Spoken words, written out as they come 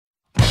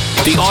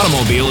The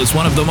automobile is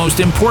one of the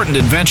most important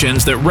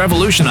inventions that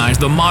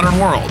revolutionized the modern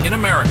world. In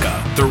America,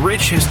 the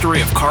rich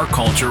history of car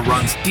culture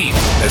runs deep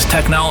as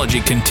technology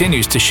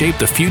continues to shape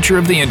the future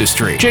of the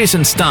industry.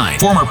 Jason Stein,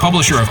 former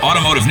publisher of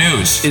Automotive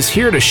News, is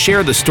here to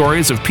share the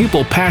stories of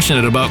people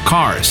passionate about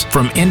cars,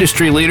 from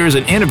industry leaders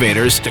and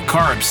innovators to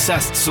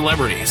car-obsessed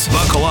celebrities.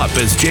 Buckle up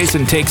as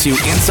Jason takes you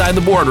inside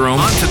the boardroom,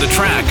 onto the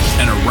track,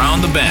 and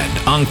around the bend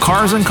on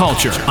Cars and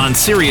Culture on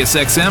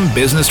SiriusXM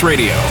Business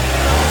Radio.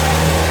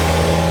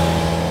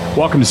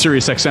 Welcome to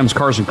SiriusXM's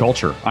Cars and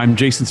Culture. I'm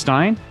Jason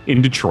Stein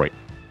in Detroit.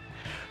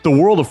 The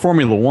world of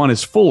Formula One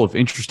is full of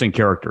interesting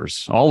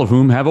characters, all of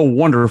whom have a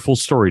wonderful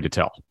story to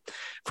tell.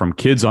 From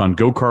kids on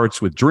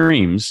go-karts with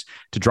dreams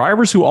to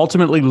drivers who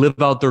ultimately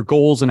live out their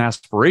goals and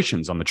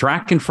aspirations on the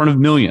track in front of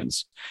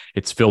millions.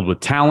 It's filled with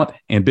talent,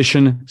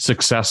 ambition,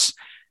 success,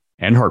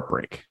 and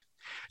heartbreak.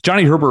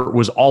 Johnny Herbert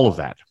was all of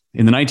that.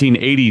 In the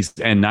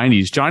 1980s and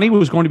 90s, Johnny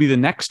was going to be the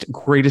next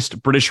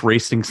greatest British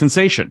racing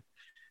sensation.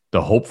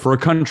 The hope for a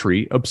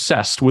country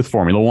obsessed with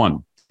Formula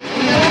One.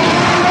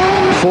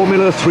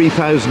 Formula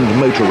 3000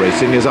 motor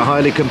racing is a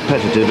highly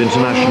competitive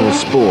international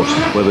sport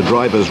where the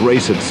drivers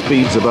race at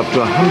speeds of up to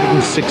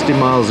 160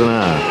 miles an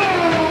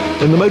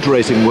hour. In the motor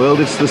racing world,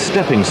 it's the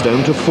stepping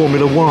stone to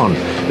Formula One,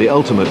 the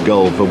ultimate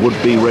goal for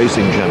would-be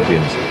racing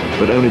champions,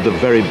 but only the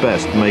very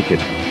best make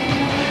it.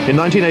 In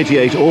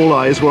 1988, all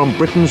eyes were on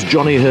Britain's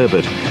Johnny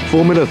Herbert,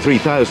 Formula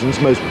 3000's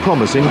most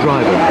promising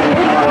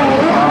driver.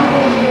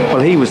 Well,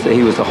 he was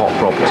the hot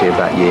property of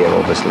that year,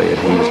 obviously, and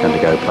he was going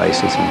to go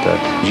places.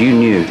 And you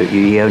knew that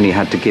you only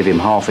had to give him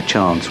half a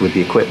chance with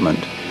the equipment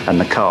and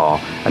the car,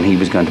 and he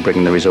was going to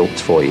bring the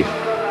results for you.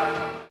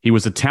 He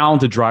was a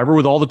talented driver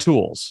with all the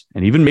tools,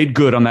 and even made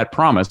good on that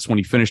promise when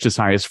he finished as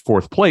high as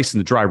fourth place in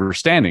the driver's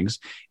standings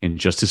in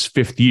just his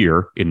fifth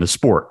year in the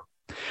sport.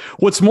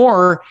 What's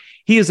more,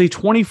 he is a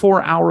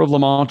 24-hour Le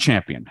Mans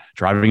champion,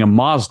 driving a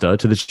Mazda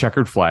to the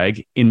checkered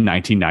flag in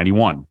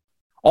 1991.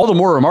 All the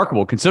more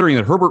remarkable considering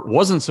that Herbert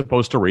wasn't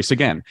supposed to race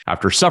again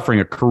after suffering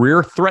a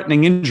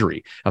career-threatening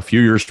injury a few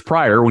years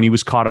prior when he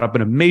was caught up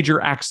in a major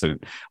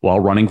accident while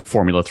running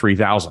Formula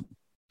 3000.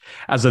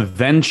 As a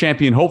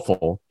then-champion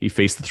hopeful, he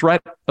faced the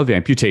threat of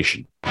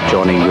amputation.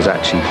 Johnny was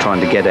actually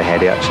trying to get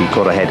ahead. He actually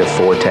got ahead of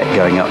Fortec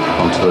going up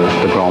onto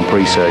the Grand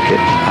Prix circuit,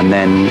 and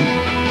then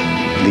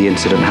the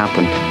incident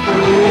happened.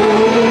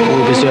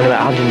 We was doing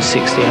about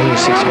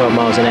 165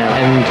 miles an hour,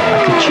 and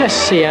I could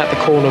just see out the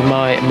corner of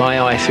my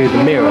eye through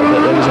the mirror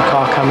that there was a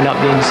car coming up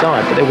the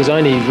inside, but there was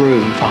only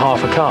room for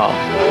half a car.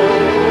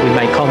 We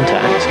made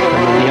contact,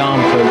 and the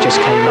arm curve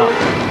just came up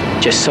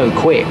just so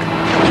quick.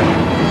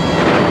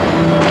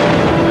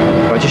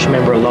 I just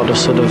remember a lot of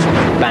sort of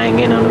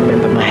banging, and I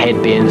remember my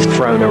head being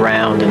thrown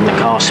around and the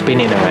car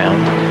spinning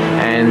around,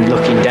 and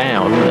looking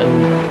down,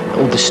 and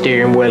all the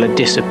steering wheel had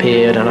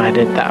disappeared, and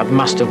that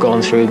must have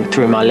gone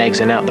through my legs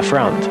and out the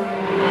front.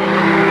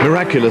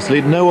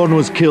 Miraculously, no one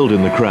was killed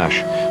in the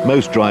crash.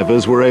 Most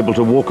drivers were able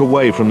to walk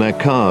away from their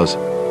cars.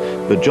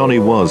 But Johnny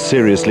was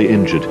seriously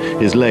injured.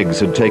 His legs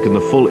had taken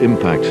the full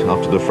impact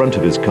after the front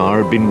of his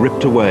car had been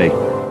ripped away.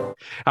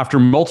 After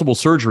multiple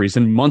surgeries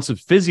and months of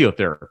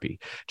physiotherapy,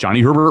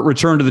 Johnny Herbert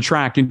returned to the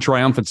track in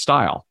triumphant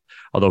style,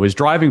 although his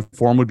driving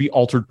form would be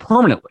altered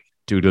permanently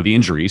due to the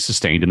injuries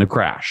sustained in the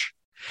crash.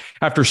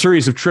 After a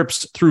series of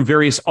trips through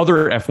various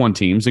other F1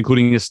 teams,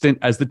 including a stint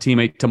as the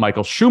teammate to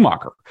Michael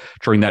Schumacher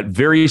during that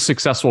very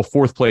successful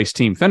fourth-place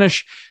team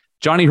finish,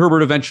 Johnny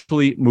Herbert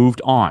eventually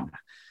moved on.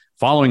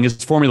 Following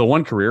his Formula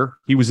One career,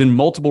 he was in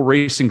multiple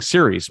racing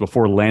series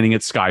before landing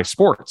at Sky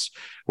Sports,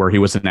 where he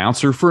was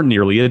announcer for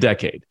nearly a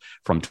decade,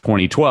 from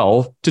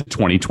 2012 to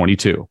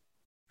 2022.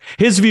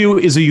 His view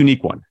is a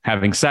unique one,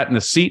 having sat in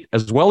the seat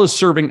as well as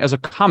serving as a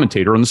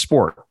commentator on the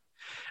sport.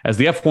 As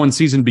the F1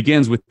 season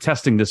begins with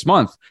testing this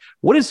month,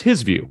 what is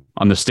his view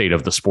on the state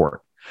of the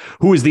sport?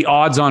 Who is the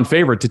odds-on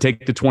favorite to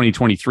take the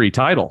 2023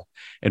 title?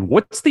 And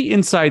what's the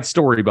inside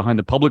story behind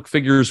the public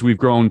figures we've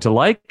grown to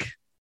like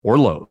or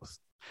loathe?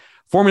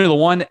 Formula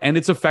One and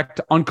its effect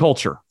on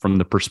culture from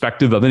the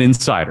perspective of an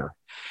insider.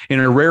 In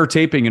a rare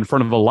taping in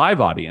front of a live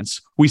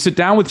audience, we sit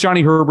down with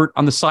Johnny Herbert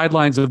on the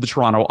sidelines of the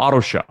Toronto Auto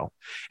Show,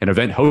 an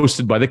event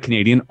hosted by the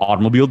Canadian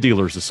Automobile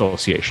Dealers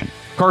Association.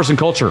 Cars and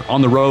Culture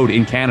on the road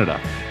in Canada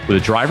with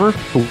a driver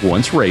who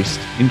once raced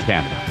in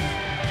Canada.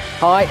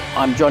 Hi,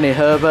 I'm Johnny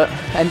Herbert,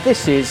 and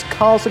this is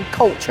Cars and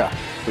Culture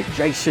with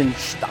Jason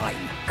Stein.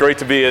 Great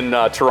to be in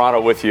Toronto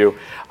with you.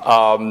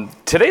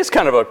 Today's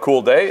kind of a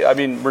cool day. I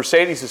mean,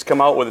 Mercedes has come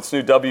out with its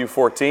new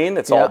W14.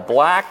 It's all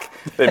black.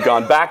 They've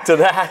gone back to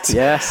that.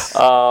 Yes,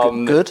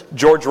 good.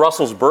 George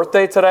Russell's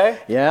birthday today.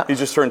 Yeah. He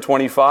just turned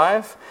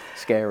 25.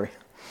 Scary.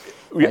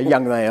 How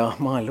young they are,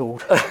 my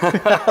lord.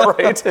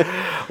 Right.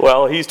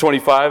 Well, he's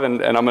 25,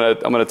 and I'm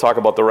gonna talk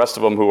about the rest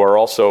of them who are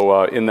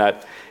also in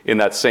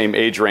that same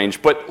age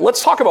range. But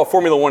let's talk about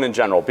Formula One in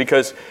general,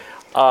 because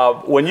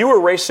when you were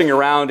racing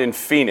around in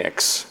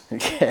Phoenix,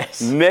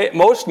 yes,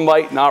 most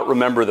might not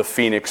remember the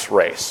Phoenix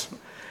race.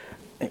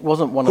 It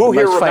wasn't one of Who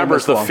the most famous here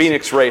remembers the ones.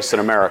 Phoenix race in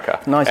America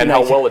and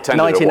how well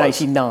attended it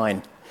was?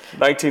 1989.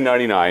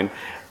 1999.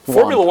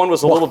 Formula One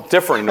was a little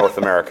different in North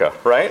America,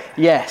 right?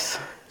 Yes.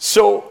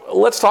 So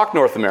let's talk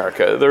North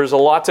America. There's a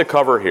lot to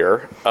cover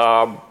here.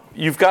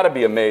 You've got to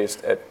be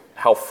amazed at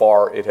how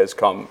far it has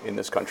come in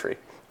this country.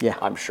 Yeah.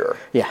 I'm sure.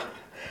 Yeah.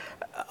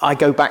 I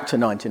go back to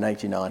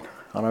 1989,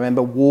 and I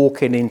remember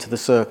walking into the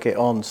circuit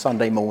on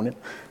Sunday morning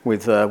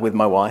with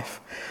my wife,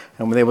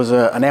 and there was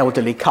an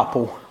elderly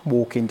couple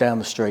walking down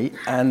the street,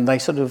 and they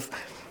sort of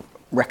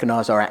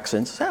recognised our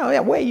accents. Said, "Oh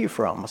yeah, where are you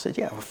from?" I said,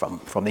 "Yeah, we're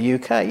from the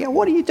UK." "Yeah,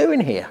 what are you doing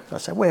here?" I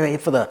said, "We're here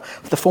for the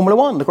Formula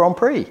One, the Grand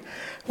Prix."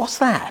 "What's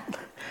that?"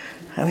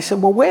 And they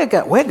said, "Well, we're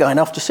going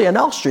off to see an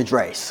ostrich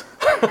race."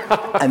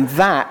 And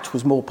that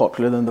was more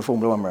popular than the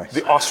Formula One race.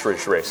 The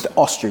ostrich race. The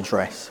ostrich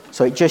race.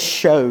 So it just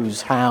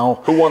shows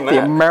how Who won that?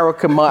 the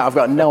American might. I've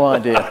got no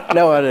idea,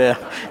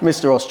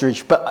 Mr.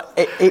 Ostrich. But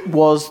it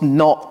was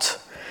not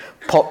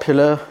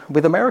popular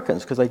with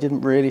Americans because they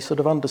didn't really sort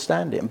of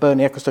understand it. And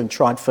Bernie Ecclestone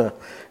tried for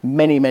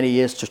many, many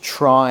years to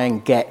try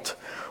and get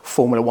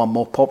Formula One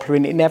more popular,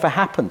 and it never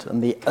happened.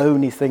 And the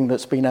only thing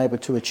that's been able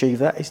to achieve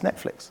that is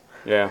Netflix.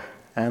 Yeah.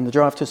 And the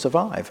Drive to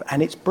Survive.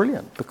 And it's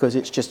brilliant because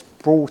it's just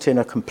brought in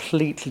a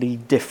completely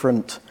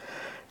different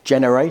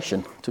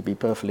generation, to be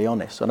perfectly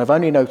honest. And I've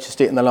only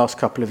noticed it in the last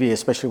couple of years,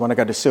 especially when I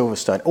go to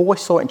Silverstone. Always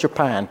saw it in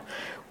Japan,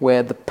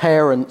 where the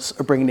parents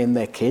are bringing in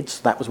their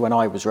kids. That was when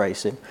I was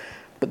racing.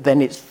 But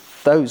then it's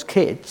those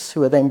kids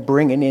who are then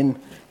bringing in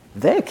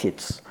their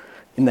kids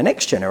in the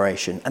next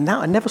generation. And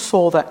now I never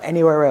saw that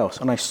anywhere else.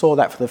 And I saw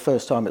that for the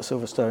first time at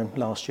Silverstone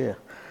last year.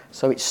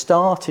 So it's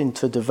starting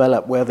to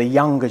develop where the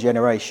younger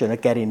generation are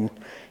getting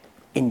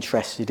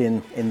interested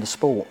in the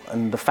sport,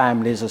 and the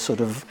families are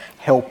sort of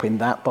helping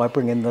that by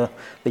bringing the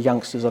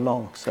youngsters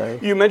along. So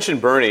you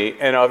mentioned Bernie,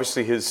 and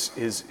obviously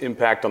his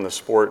impact on the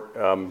sport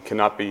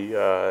cannot be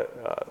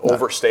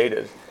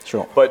overstated.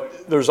 Sure.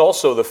 But there's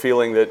also the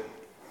feeling that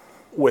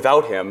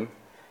without him,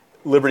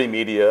 Liberty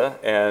Media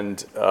and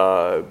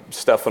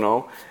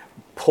Stefano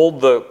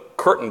pulled the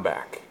curtain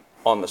back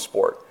on the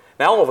sport.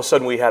 Now all of a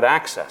sudden we had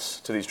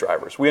access to these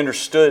drivers. We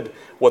understood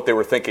what they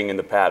were thinking in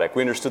the paddock.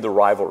 We understood the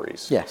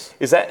rivalries. Yes.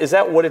 Is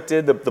that what it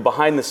did? The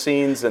behind the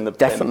scenes and the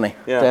definitely.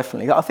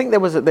 I think there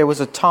was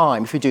a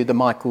time, if you do the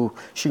Michael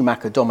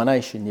Schumacher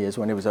domination years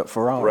when he was at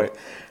Ferrari, right,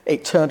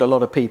 it turned a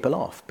lot of people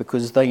off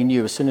because they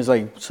knew as soon as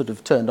they sort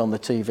of turned on the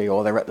TV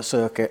or they were at the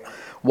circuit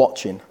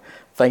watching,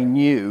 they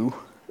knew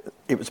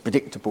it was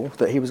predictable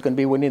that he was going to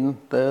be winning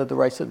the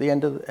race at the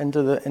end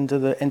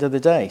of the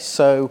day.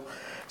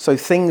 So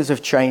things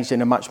have changed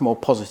in a much more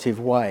positive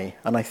way.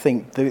 And I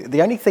think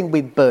the only thing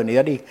with Bernie, the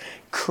only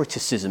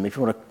criticism, if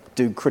you want to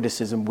do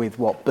criticism with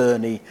what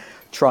Bernie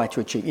tried to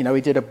achieve,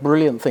 he did a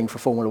brilliant thing for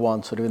Formula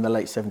One sort of in the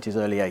late 70s,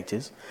 early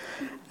 80s.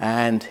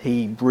 And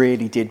he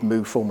really did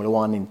move Formula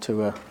One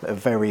into a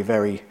very,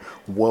 very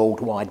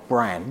worldwide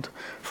brand,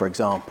 for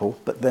example.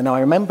 But then I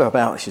remember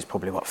this is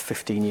probably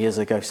 15 years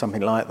ago,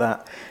 something like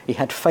that. He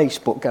had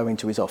Facebook go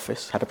into his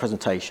office, had a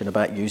presentation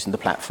about using the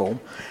platform,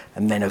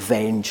 and then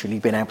eventually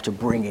been able to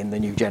bring in the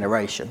new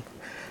generation.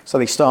 So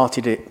they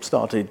started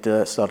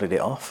it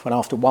off, and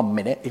after 1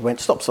 minute, he went,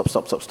 stop.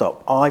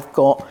 I've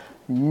got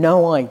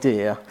no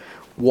idea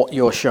what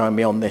you're showing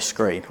me on this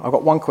screen. I've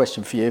got one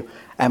question for you.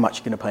 How much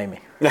are you going to pay me?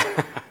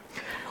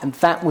 And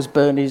that was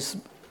Bernie's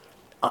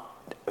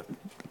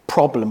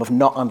problem of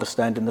not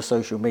understanding the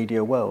social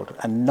media world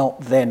and not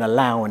then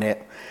allowing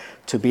it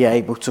to be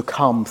able to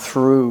come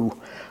through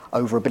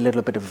over a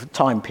little bit of a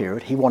time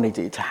period. He wanted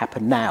it to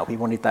happen now. He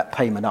wanted that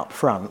payment up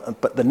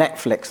front. But the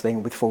Netflix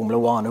thing with Formula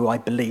One, who I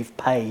believe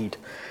paid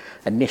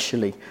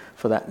initially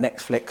for that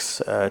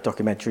Netflix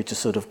documentary to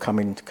sort of come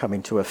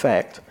into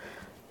effect,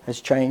 has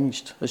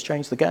changed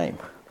the game.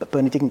 But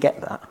Bernie didn't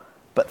get that.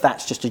 But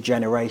that's just a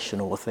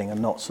generational thing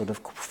and not sort of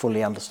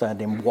fully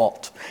understanding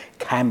what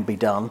can be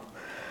done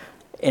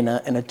in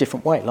a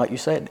different way. Like you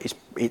said,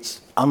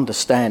 it's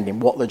understanding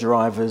what the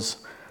drivers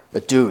are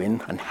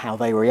doing and how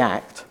they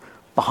react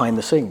behind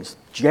the scenes.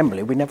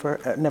 Generally, we never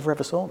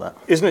ever saw that.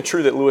 Isn't it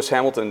true that Lewis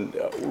Hamilton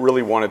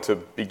really wanted to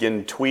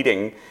begin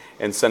tweeting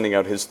and sending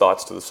out his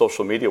thoughts to the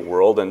social media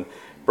world, and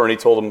Bernie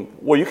told him,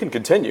 well, you can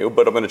continue,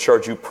 but I'm going to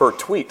charge you per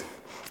tweet?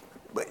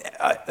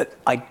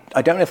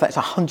 I don't know if that's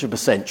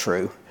 100%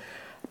 true,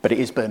 but it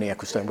is Bernie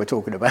Ecclestone we're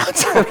talking about.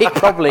 So it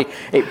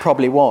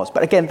probably was.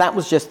 But again, that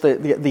was just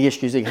the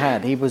issues he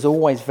had. He was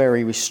always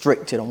very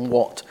restricted on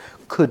what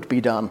could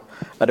be done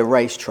at a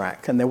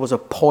racetrack. And there was a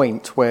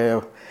point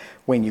where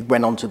when you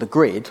went onto the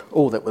grid,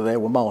 all that were there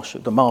were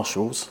the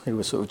marshals, who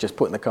were sort of just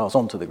putting the cars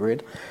onto the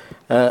grid,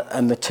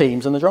 and the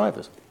teams and the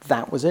drivers.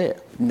 That was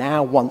it.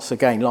 Now, once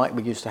again, like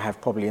we used to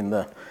have probably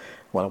I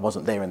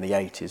wasn't there in the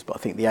 80s, but I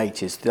think the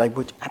 80s, they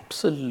were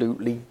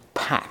absolutely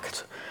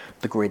packed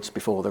the grids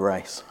before the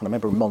race. And I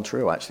remember in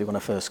Montreal, actually, when I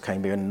first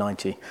came here in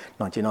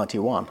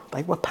 1991,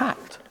 they were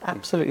packed,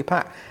 absolutely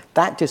packed.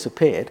 That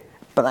disappeared,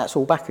 but that's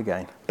all back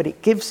again. but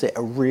it gives it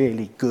a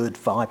really good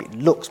vibe. It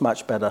looks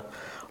much better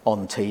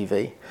on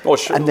TV. Well,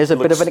 sure, and there's a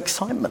bit of an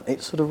excitement.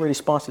 It sort of really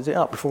spices it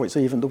up before it's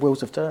even the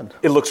wheels have turned.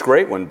 It looks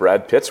great when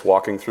Brad Pitt's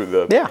walking through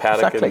the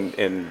paddock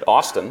in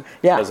Austin,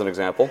 as an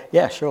example.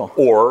 Yeah, sure.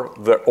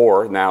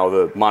 Or now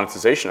the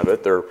monetization of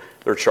it,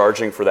 they're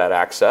charging for that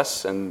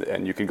access,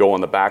 and you can go on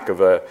the back of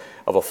a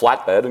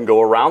flatbed and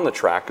go around the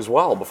track as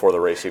well before the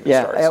race even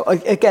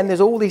starts. Again,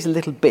 there's all these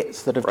little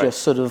bits that have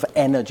just sort of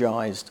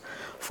energized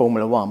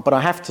Formula One. But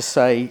I have to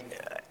say,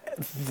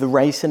 the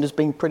racing has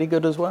been pretty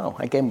good as well.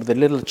 Again, with the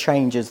little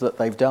changes that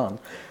they've done,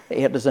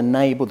 it has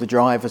enabled the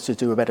drivers to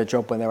do a better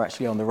job when they're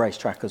actually on the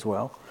racetrack as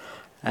well.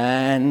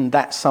 And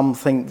that's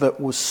something that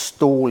was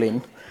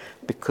stalling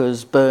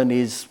because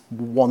Bernie's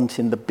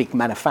wanting the big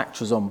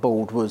manufacturers on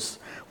board was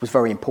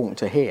very important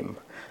to him.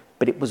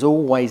 But it was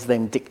always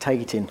them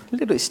dictating.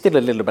 It's still a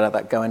little bit of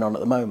that going on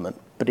at the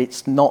moment, but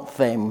it's not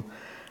them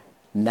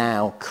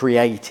now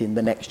creating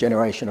the next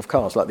generation of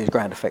cars, like these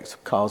ground effects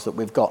cars that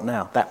we've got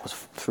now. That was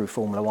through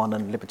Formula One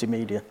and Liberty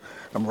Media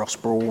and Ross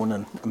Brawn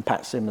and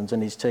Pat Simmons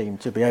and his team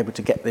to be able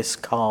to get this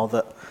car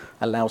that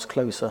allows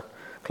closer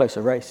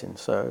racing.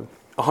 So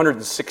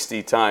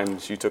 160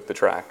 times you took the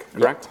track,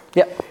 correct?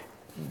 Yep.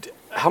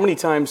 How many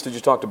times did you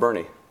talk to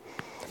Bernie?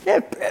 Yeah,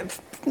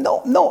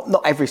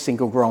 not every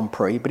single Grand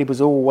Prix, but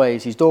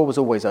his door was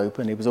always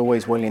open. He was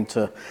always willing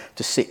to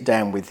sit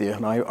down with you.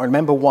 And I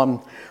remember one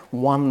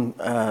time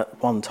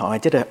I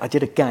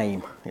did a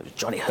game. It was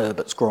Johnny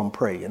Herbert's Grand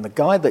Prix, and the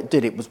guy that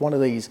did it was one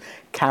of these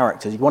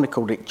characters. You want to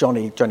call it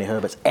Johnny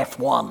Herbert's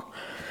F1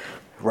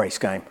 race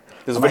game.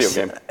 There's a video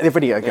game. The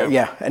video game,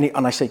 yeah.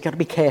 And I said, you've got to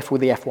be careful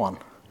with the F1.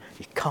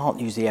 You can't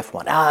use the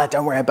F1.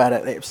 Don't worry about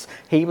it.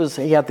 He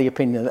had the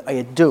opinion that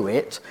I'd do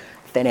it,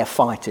 then he'll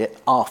fight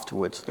it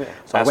afterwards. Yeah.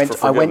 So I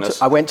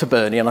went to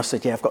Bernie and I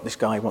said, I've got this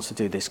guy who wants to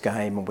do this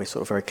game and we're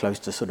sort of very close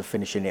to sort of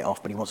finishing it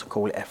off, but he wants to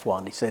call it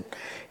F1. He said,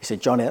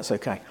 Johnny, that's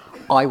okay.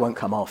 I won't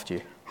come after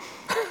you.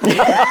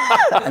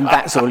 And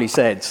that's all he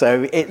said.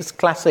 So it's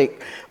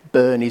classic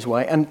Bernie's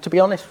way. And to be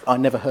honest, I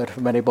never heard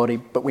from anybody,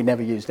 but we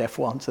never used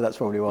F1, so that's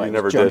probably why. You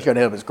never did. Johnny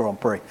Herbert's Grand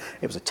Prix.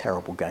 It was a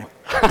terrible game.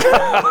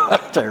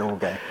 Terrible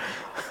game.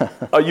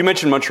 You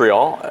mentioned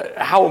Montreal.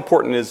 How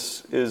important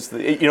is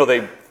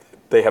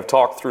they have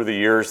talked through the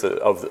years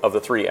of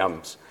the three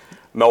M's,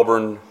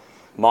 Melbourne,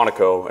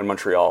 Monaco, and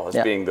Montreal as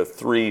being the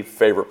three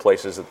favorite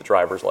places that the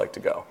drivers like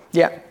to go.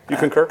 Yeah. You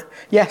concur?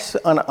 Yes,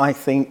 and I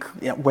think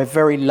we're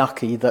very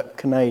lucky that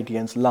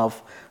Canadians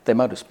love their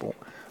motorsport.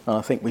 And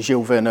I think with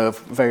Gilles Villeneuve,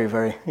 very,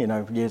 very,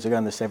 years ago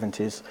in the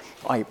 70s,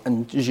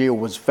 and Gilles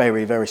was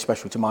very, very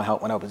special to my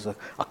heart when I was a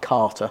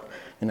karter.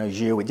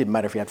 Gilles, it didn't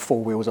matter if he had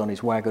four wheels on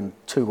his wagon,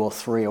 2 or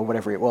 3 or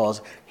whatever it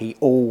was, he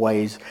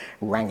always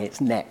wrang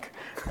its neck.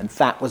 And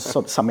that was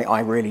something I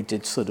really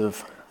did sort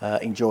of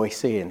enjoy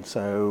seeing.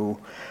 So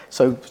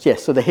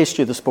the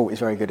history of the sport is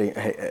very good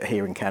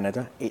here in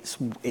Canada.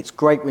 It's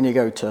great when you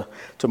go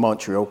to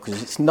Montreal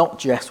because it's not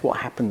just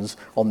what happens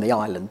on the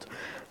island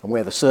and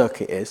where the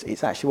circuit is,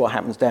 it's actually what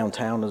happens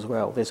downtown as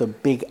well. There's a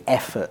big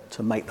effort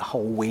to make the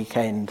whole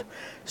weekend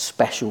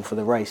special for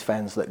the race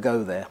fans that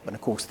go there. And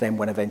of course, then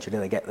when eventually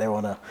they get there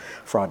on a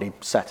Friday,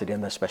 Saturday,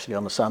 and especially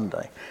on a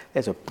Sunday,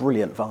 there's a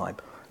brilliant vibe.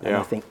 And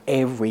I think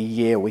every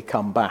year we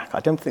come back, I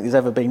don't think there's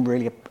ever been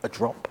really a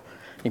drop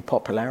in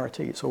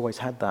popularity. It's always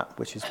had that,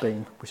 which has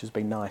been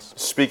nice.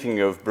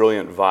 Speaking of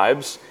brilliant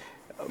vibes,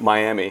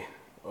 Miami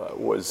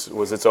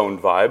was its own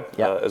vibe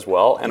as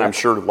well, and I'm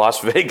sure Las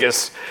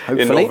Vegas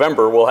in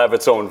November will have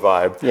its own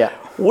vibe. Yeah.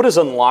 What does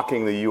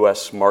unlocking the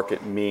U.S.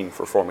 market mean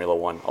for Formula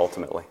One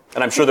ultimately?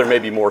 And I'm sure there may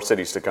be more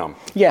cities to come.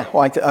 Yeah,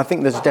 well, I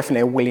think there's definitely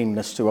a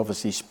willingness to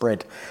obviously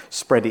spread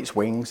its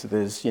wings.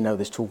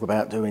 There's talk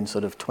about doing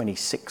sort of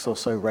 26 or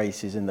so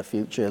races in the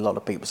future. A lot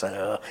of people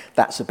say,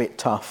 that's a bit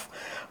tough.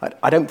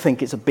 I don't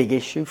think it's a big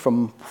issue.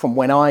 From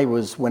when I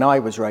was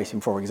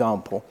racing, for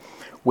example,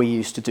 we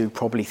used to do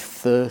probably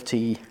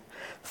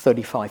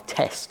 35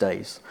 test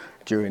days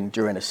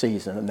during a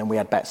season, and then we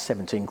had about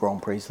 17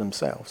 Grand Prix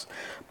themselves.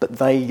 But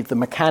the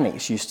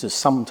mechanics used to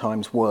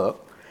sometimes work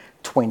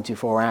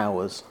 24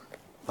 hours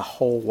the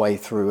whole way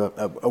through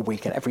a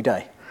weekend, every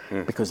day,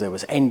 because there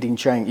was engine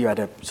change. You had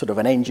a sort of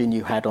an engine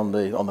you had on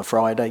the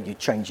Friday, you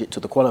change it to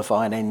the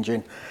qualifying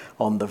engine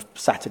on the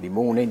Saturday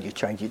morning, you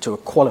change it to a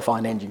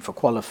qualifying engine for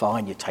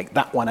qualifying, you take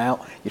that one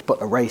out, you put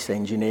a race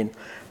engine in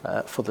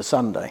for the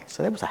Sunday.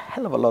 So there was a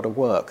hell of a lot of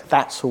work.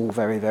 That's all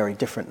very, very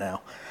different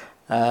now.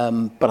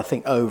 But I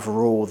think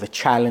overall the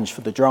challenge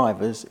for the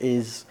drivers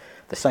is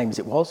the same as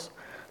it was.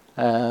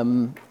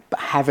 But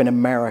having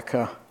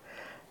America,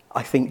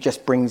 I think,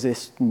 just brings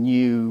this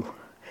new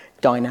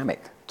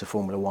dynamic to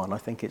Formula One. I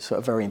think it's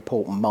a very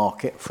important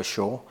market for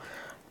sure.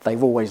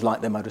 They've always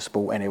liked their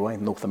motorsport anyway,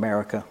 North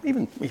America,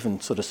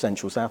 even sort of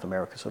Central South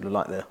America sort of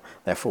like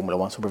their Formula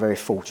One. So we're very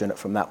fortunate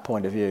from that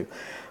point of view.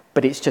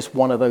 But it's just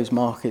one of those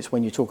markets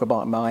when you talk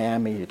about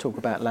Miami, you talk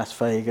about Las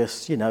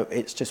Vegas,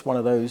 it's just one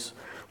of those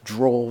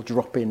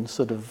drop-in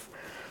sort of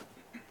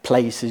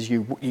places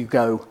you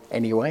go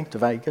anyway to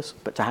Vegas,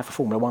 but to have a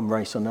Formula One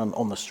race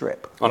on the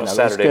strip on a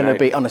Saturday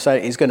night. On a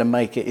Saturday, it's going to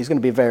make it. It's going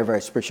to be very,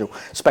 very special.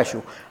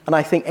 And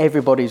I think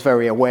everybody's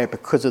very aware,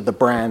 because of the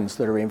brands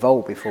that are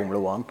involved with Formula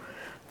One.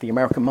 The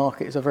American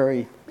market is a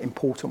very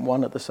important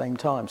one at the same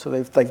time. So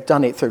they've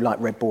done it through, like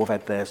Red Bull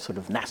have had their sort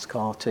of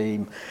NASCAR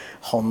team,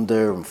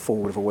 Honda and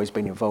Ford have always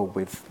been involved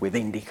with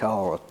IndyCar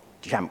or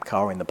Champ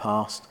Car in the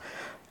past.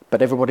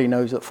 But everybody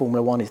knows that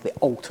Formula One is the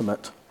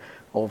ultimate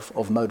of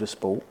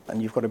motorsport,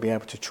 and you've got to be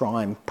able to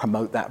try and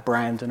promote that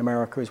brand. And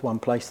America is one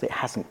place that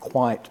hasn't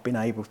quite been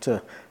able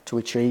to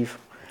achieve.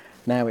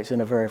 Now it's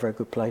in a very, very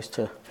good place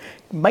to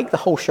make the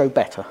whole show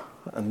better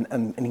and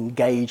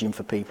engaging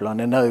for people. And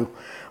I know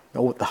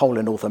the whole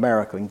of North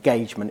America,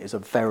 engagement is a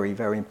very,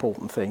 very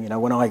important thing. You know,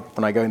 when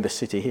I go in the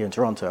city here in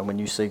Toronto, and when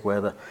you see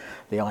where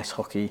the ice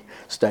hockey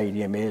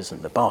stadium is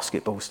and the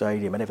basketball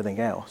stadium and everything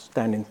else,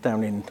 down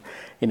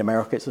in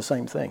America, it's the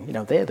same thing. You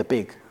know, they're the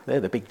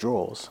big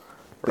draws.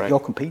 But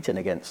you're competing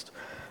against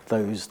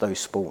those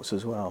sports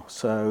as well.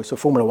 So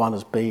Formula One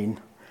has been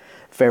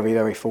very,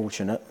 very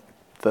fortunate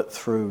that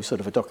through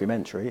sort of a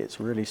documentary, it's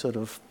really sort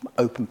of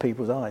opened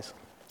people's eyes.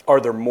 Are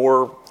there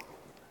more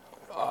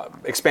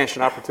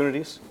expansion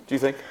opportunities, do you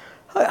think?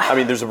 I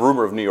mean, there's a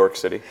rumor of New York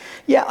City.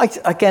 Yeah,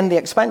 again, the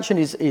expansion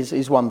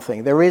is one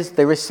thing. There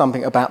is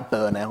something about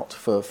burnout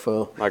for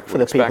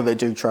the people that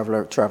do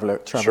travel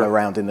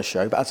around in the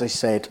show. But as I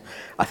said,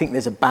 I think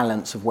there's a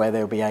balance of where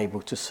they'll be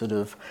able to sort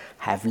of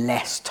have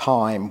less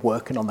time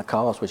working on the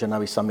cars, which I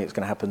know is something that's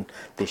going to happen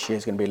this year.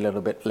 It's going to be a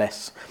little bit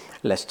less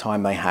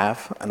time they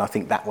have, and I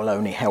think that will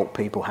only help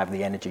people have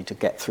the energy to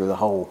get through the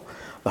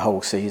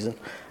whole season.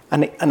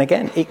 And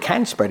again, it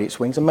can spread its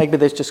wings, and maybe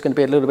there's just going to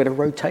be a little bit of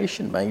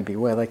rotation, maybe,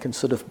 where they can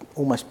sort of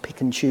almost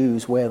pick and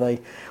choose where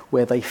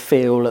they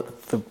feel at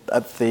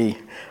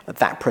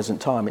that present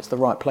time it's the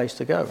right place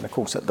to go. And of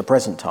course, at the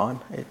present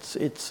time,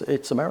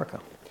 it's America.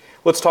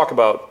 Let's talk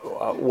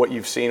about what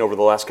you've seen over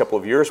the last couple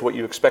of years, what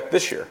you expect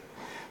this year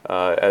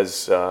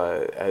as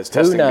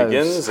testing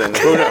begins, and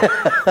who knows?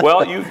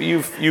 Well,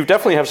 you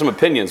definitely have some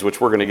opinions, which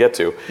we're going to get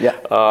to. Yeah.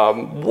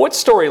 What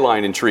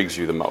storyline intrigues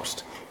you the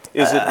most?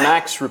 Is it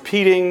Max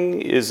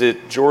repeating? Is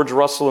it George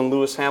Russell and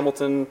Lewis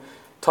Hamilton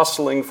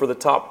tussling for the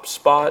top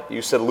spot?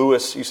 You said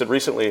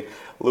recently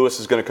Lewis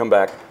is going to come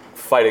back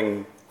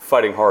fighting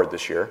hard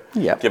this year,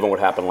 given what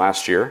happened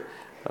last year.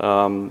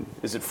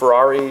 Is it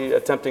Ferrari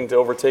attempting to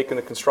overtake in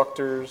the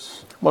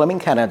constructors? Well, I'm in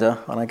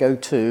Canada and I go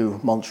to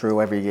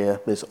Montreal every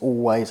year. There's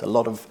always a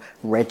lot of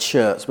red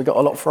shirts. We got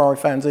a lot of Ferrari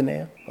fans in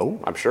here. Oh,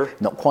 I'm sure.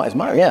 Not quite as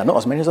many. Yeah, not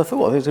as many as I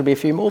thought. There's going to be a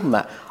few more than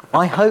that.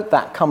 I hope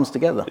that comes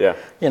together. Yeah.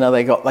 You know,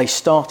 they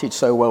started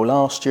so well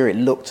last year. It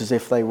looked as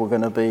if they were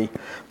going to be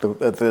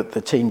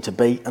the team to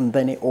beat, and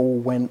then it all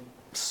went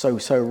so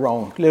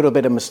wrong. A little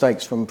bit of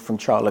mistakes from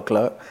Charles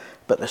Leclerc,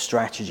 but the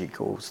strategy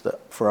calls that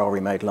Ferrari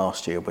made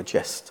last year were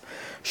just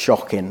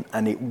shocking.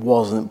 And it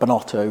wasn't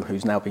Binotto,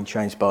 who's now been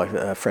changed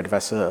by Fred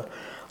Vasseur,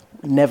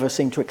 never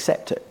seemed to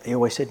accept it. He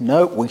always said,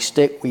 no,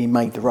 we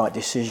made the right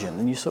decision.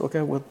 And you sort of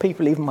go, well,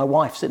 people, even my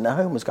wife sitting at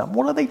home was going,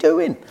 what are they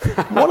doing?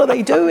 What are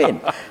they doing?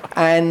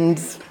 And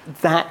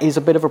that is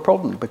a bit of a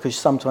problem, because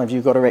sometimes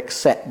you've got to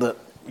accept that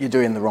you're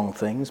doing the wrong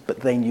things, but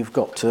then you've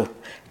got to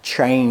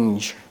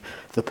change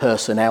the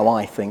personnel,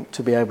 I think,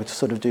 to be able to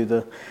sort of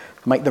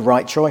make the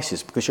right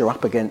choices, because you're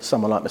up against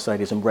someone like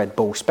Mercedes and Red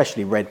Bull,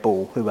 especially Red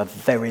Bull, who are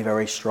very,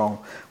 very strong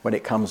when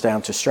it comes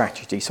down to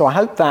strategy. So I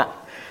hope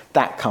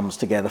that comes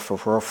together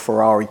for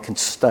Ferrari can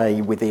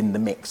stay within the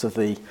mix of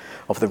the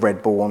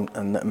Red Bull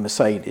and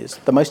Mercedes.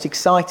 The most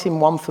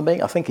exciting one for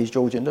me, I think, is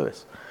George and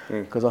Lewis,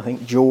 because I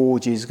think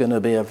George is going to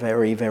be a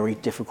very, very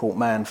difficult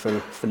man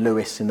for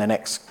Lewis in the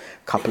next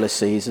couple of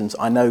seasons.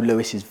 I know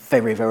Lewis is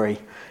very, very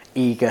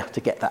eager to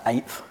get that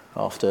 8th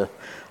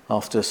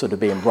after sort of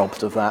being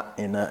robbed of that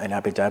in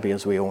Abu Dhabi,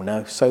 as we all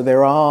know. So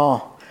there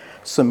are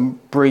some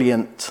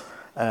brilliant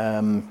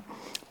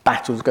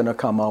battles going to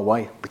come our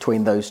way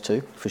between those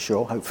two, for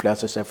sure. Hopefully,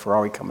 as I said,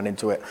 Ferrari coming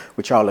into it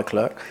with Charles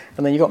Leclerc.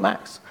 And then you've got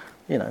Max.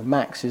 You know,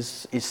 Max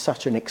is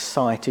such an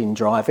exciting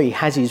driver. He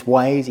has his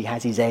ways, he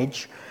has his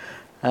edge.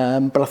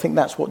 But I think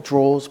that's what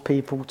draws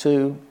people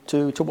to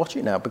watch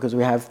it now, because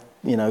we have,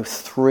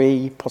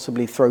 3,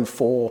 possibly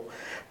 4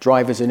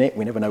 drivers in it.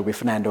 We never know with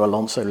Fernando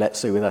Alonso, let's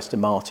see with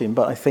Aston Martin.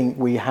 But I think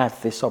we have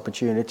this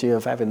opportunity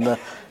of having the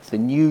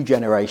new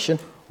generation,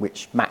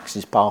 which Max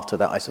is part of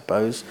that, I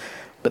suppose.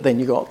 But then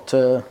you got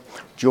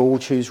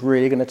George, who's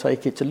really going to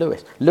take it to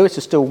Lewis. Lewis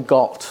has still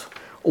got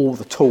all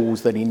the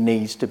tools that he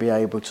needs to be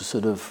able to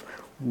sort of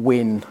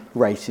win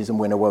races and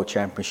win a world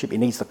championship. He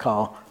needs the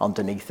car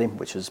underneath him,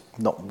 which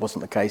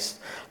wasn't the case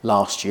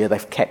last year.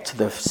 They've kept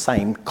the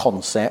same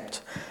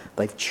concept.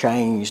 They've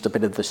changed a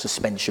bit of the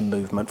suspension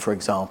movement, for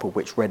example,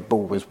 which Red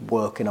Bull was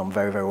working on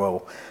very, very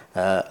well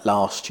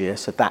last year.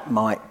 So that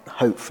might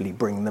hopefully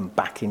bring them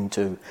back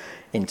into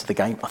the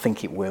game. I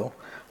think it will.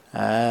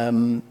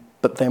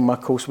 But then, of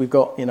course, we've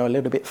got, a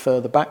little bit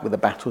further back with the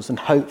battles, and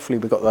hopefully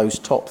we've got those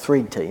top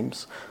 3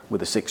 teams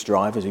with the 6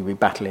 drivers who'll be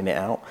battling it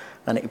out,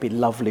 and it'd be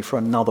lovely for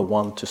another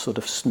one to sort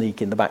of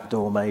sneak in the back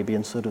door maybe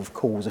and sort of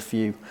cause a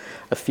few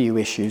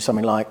issues.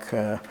 Something like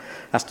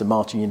Aston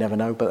Martin, you never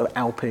know, but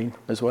Alpine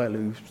as well,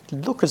 who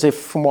look as if,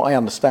 from what I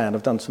understand,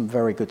 have done some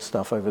very good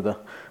stuff over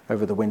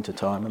the winter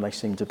time, and they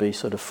seem to be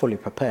sort of fully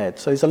prepared.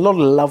 So there's a lot of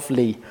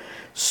lovely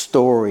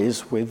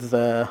stories with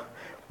the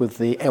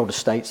elder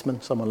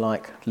statesman, someone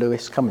like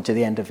Lewis, coming to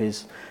the end of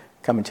his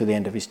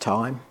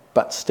time,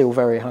 but still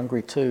very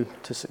hungry to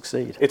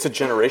succeed. It's a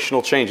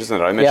generational change,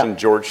 isn't it? I mentioned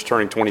George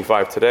turning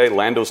 25 today.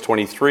 Lando's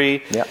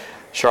 23. Yep.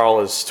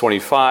 Charles is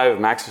 25.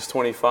 Max is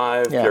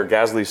 25. Pierre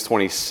Gasly's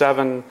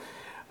 27.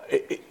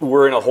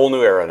 We're in a whole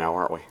new era now,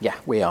 aren't we? Yeah,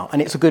 we are, and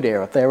it's a good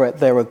era.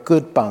 They're a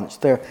good bunch.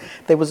 There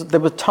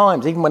were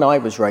times, even when I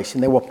was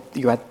racing,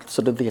 you had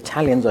sort of the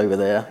Italians over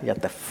there, you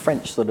had the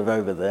French sort of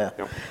over there,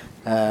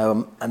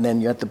 and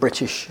then you had the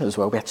British as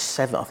well. We had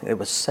 7. I think there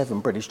were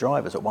 7 British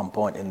drivers at one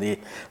point in the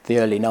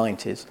early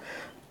 90s,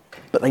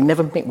 but we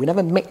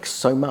never mixed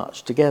so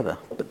much together.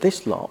 But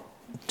this lot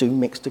do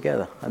mix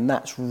together, and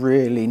that's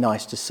really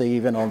nice to see,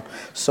 even on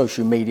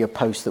social media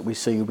posts that we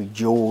see with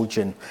George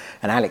and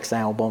Alex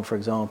Albon, for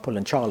example,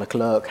 and Charles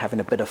Leclerc having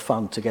a bit of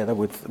fun together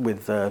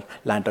with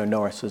Lando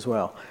Norris as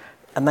well.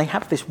 And they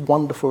have this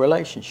wonderful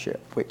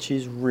relationship, which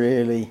is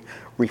really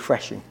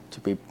refreshing, to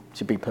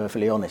be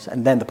perfectly honest.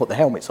 And then they put the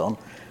helmets on,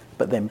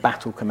 but then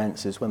battle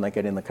commences when they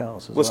get in the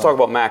cars as Let's talk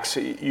about Max.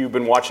 You've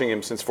been watching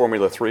him since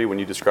Formula 3 when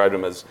you described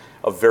him as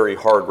a very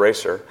hard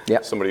racer,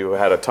 somebody who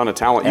had a ton of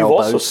talent. You've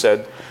also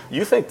said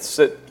you think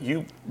that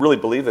you really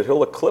believe that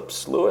he'll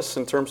eclipse Lewis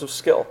in terms of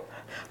skill.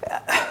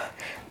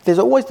 There's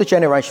always the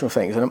generational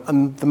things,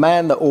 and the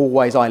man that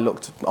always I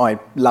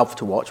loved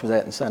to watch was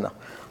Ayrton Senna.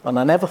 And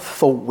I never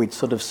thought we'd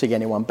sort of see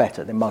anyone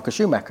better. Then Michael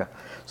Schumacher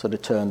sort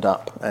of turned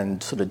up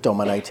and sort of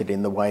dominated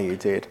in the way he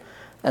did.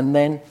 And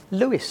then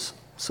Lewis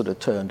sort of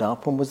turned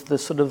up and was the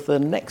sort of the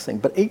next thing.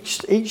 But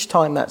each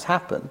time that's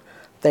happened,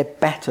 they're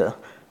better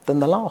than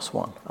the last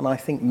one. And I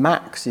think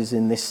Max is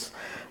in this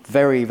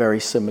very, very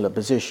similar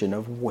position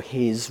of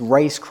his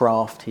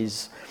racecraft,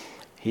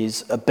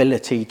 his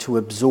ability to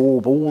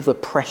absorb all the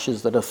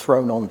pressures that are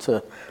thrown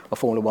onto a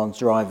Formula One's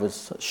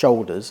driver's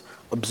shoulders,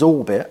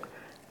 absorb it,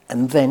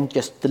 and then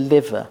just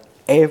deliver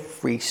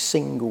every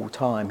single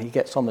time he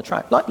gets on the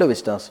track, like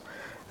Lewis does.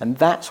 And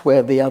that's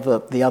where the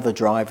other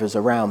drivers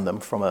around them,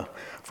 from a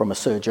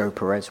Sergio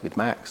Perez with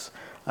Max,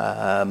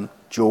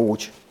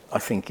 George, I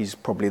think is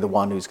probably the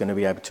one who's going to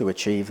be able to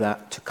achieve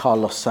that. To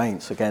Carlos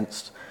Sainz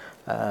against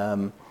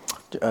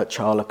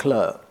Charles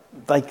Leclerc,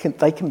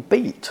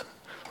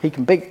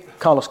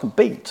 Carlos can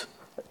beat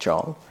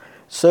Charles,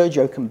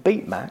 Sergio can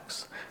beat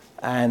Max,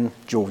 and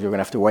George, you're going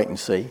to have to wait and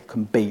see,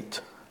 can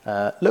beat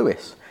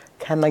Lewis.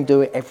 Can they do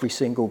it every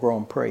single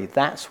Grand Prix?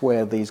 That's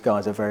where these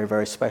guys are very,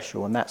 very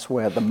special, and that's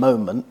where at the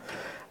moment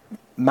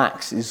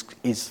Max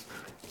is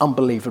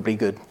unbelievably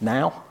good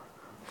now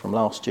from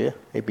last year.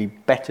 He'd be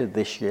better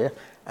this year,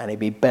 and he'd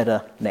be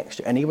better next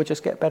year, and he would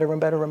just get better and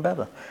better and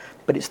better.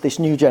 But it's this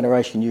new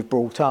generation you've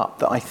brought up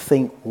that I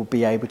think will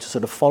be able to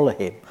sort of follow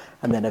him,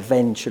 and then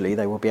eventually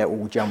they will be able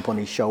to jump on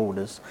his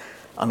shoulders.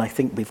 And I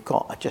think we've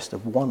got just a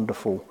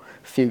wonderful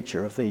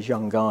future of these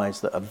young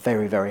guys that are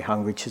very, very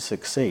hungry to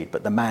succeed.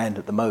 But the man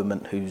at the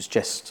moment who's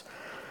just,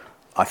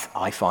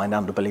 I find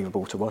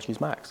unbelievable to watch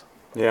is Max.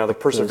 Yeah, the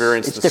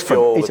perseverance, the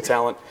skill, the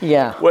talent.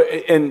 Yeah. Well,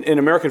 in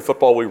American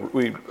football,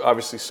 we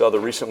obviously saw the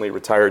recently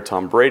retired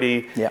Tom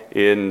Brady. Yeah.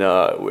 In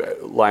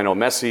Lionel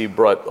Messi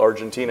brought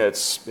Argentina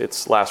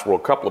its last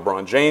World Cup.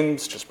 LeBron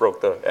James just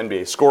broke the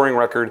NBA scoring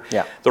record.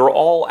 Yeah. They're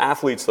all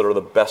athletes that are the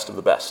best of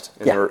the best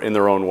in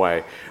their own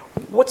way.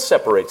 What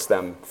separates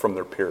them from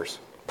their peers?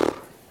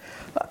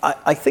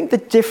 I think the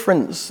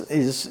difference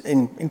is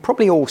in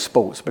probably all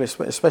sports, but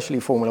especially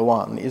Formula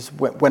One, is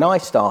when I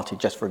started,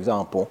 just for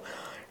example,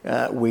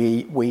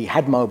 we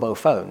had mobile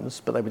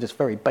phones, but they were just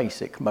very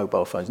basic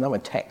mobile phones. No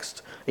one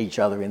texted each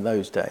other in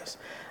those days.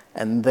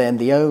 And then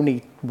the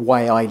only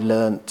way I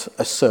learnt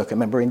a circuit,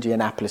 remember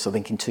Indianapolis, I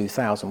think in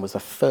 2000, was the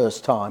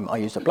first time I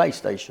used a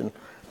PlayStation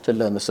to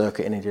learn the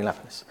circuit in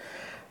Indianapolis.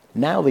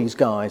 Now these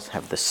guys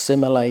have the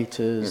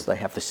simulators, they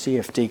have the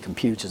CFD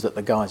computers that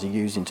the guys are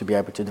using to be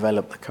able to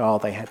develop the car.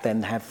 They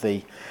then have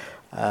the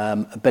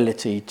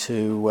ability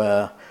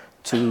to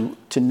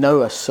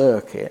know a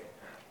circuit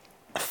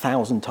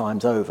 1,000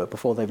 times over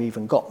before they've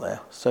even got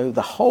there. So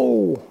the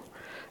whole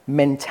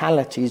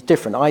mentality is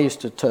different. I used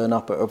to turn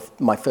up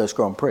at my first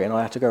Grand Prix and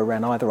I had to go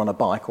around either on a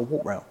bike or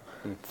walk around.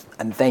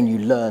 And then you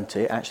learnt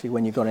it actually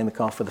when you got in the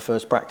car for the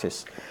first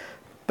practice.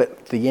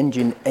 But the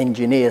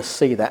engineers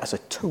see that as a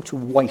total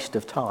waste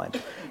of time.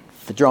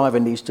 The driver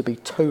needs to be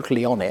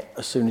totally on it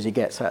as soon as he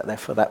gets out there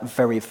for that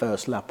very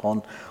first lap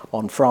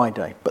on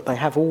Friday. But they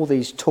have all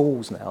these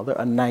tools now that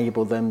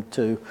enable them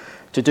to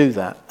do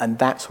that. And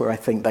that's where I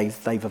think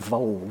they've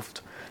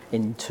evolved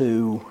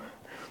into,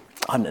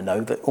 I don't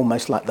know,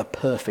 almost like the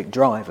perfect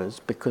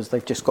drivers, because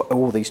they've just got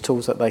all these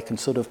tools that they can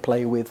sort of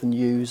play with and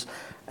use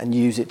and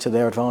use it to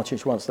their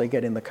advantage once they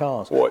get in the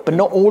cars. What? But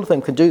not all of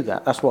them can do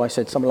that. That's why I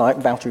said someone like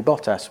Valtteri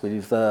Bottas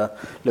with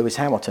Lewis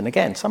Hamilton.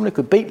 Again, someone who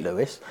could beat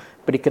Lewis,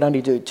 but he could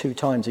only do it 2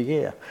 times a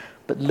year.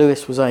 But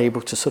Lewis was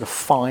able to sort of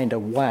find a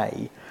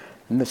way,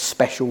 and the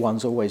special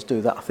ones always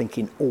do that, I think,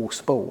 in all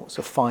sports,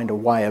 to find a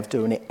way of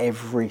doing it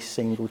every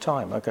single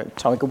time. Okay,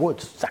 Tiger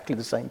Woods, exactly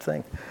the same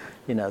thing.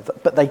 You know,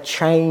 but they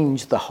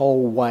change the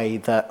whole way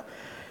that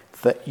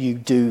you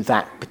do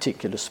that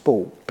particular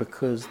sport,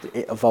 because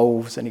it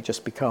evolves and it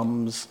just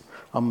becomes,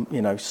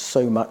 you know,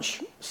 so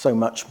much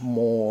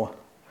more,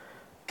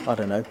 I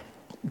don't know,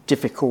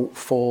 difficult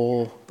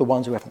for the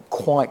ones who haven't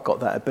quite got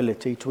that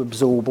ability to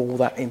absorb all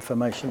that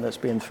information that's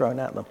being thrown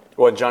at them.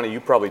 Well, Johnny, you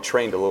probably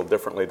trained a little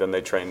differently than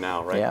they train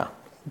now, right? Yeah,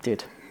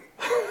 did.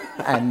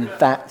 And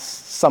that's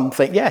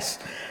something, yes,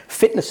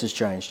 fitness has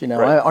changed. You know,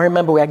 Right. I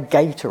remember we had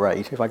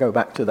Gatorade, if I go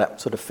back to that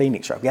sort of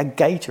Phoenix race, we had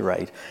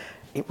Gatorade.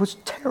 It was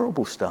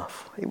terrible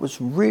stuff. It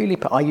was really,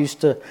 I used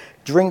to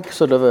drink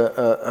sort of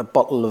a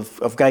bottle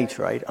of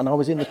Gatorade, and I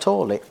was in the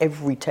toilet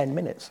every 10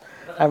 minutes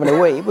having a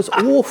wee. It was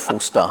awful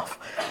stuff.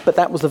 But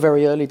that was the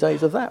very early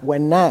days of that, where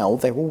now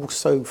they're all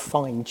so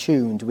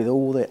fine-tuned with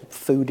all the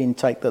food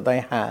intake that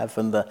they have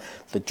and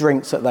the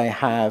drinks that they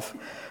have.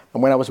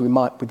 And when I was with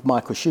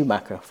Michael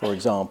Schumacher, for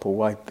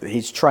example,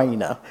 his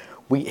trainer,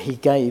 he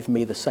gave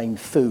me the same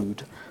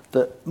food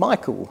that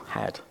Michael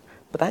had.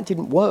 But that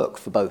didn't work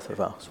for both of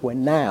us, where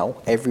now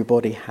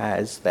everybody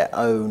has their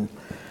own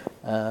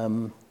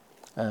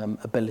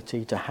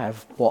ability to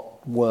have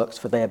what works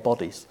for their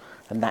bodies.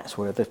 And that's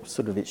where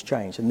it's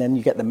changed. And then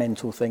you get the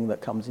mental thing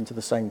that comes into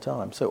the same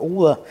time.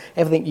 So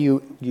everything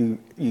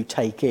you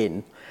take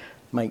in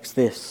makes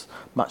this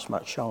much,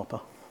 much sharper.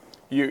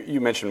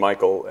 You mentioned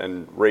Michael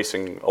and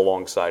racing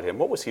alongside him.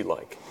 What was he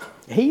like?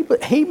 He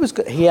was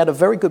good. He had a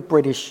very good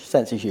British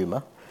sense of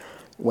humour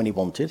when he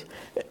wanted.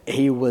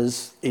 He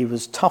was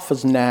tough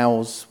as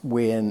nails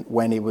when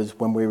we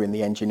were in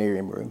the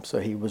engineering room.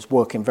 So he was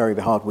working very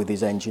hard with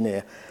his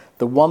engineer.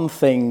 The one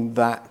thing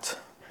that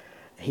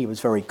he was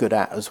very good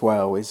at as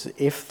well is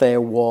if there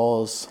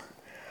was,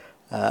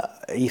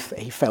 he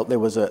felt there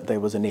was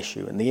an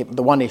issue, and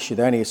the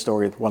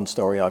one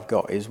story I've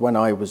got is when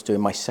I was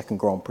doing my second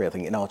Grand Prix, I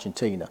think in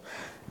Argentina.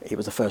 It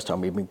was the first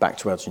time we'd been back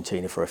to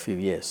Argentina for a few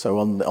years. So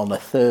on a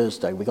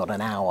Thursday we got an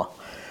hour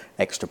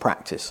extra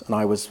practice, and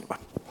I was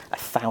a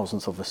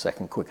thousandth of a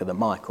second quicker than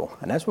Michael.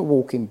 And as we're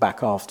walking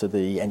back after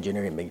the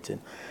engineering meeting,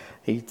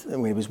 he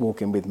was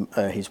walking with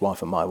his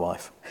wife and my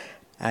wife,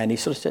 and he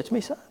sort of said to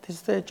me,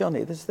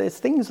 Johnny, there's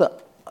things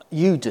that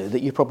you do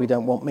that you probably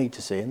don't want me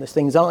to see, and there's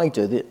things I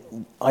do that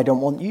I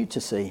don't want you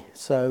to see.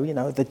 So, you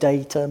know, the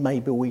data,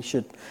 maybe we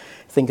should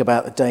think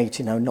about the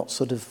data, you know, not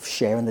sort of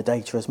sharing the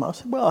data as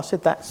much. I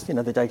said, that's, you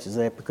know, the data's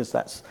there because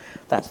that's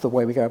the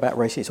way we go about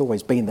racing. It's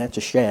always been there to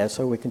share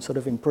so we can sort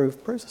of improve.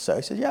 So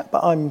he said, yeah,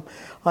 but I'm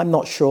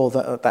not sure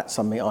that that's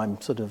something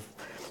I'm sort of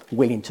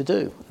willing to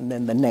do. And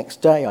then the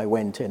next day I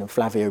went in, and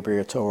Flavio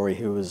Briatore,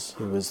 who was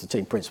the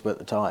team principal at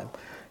the time,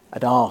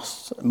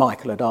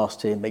 Michael had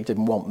asked him, he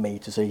didn't want me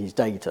to see his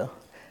data,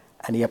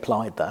 and he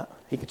applied that.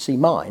 He could see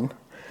mine,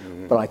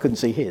 but I couldn't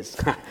see his.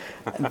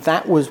 And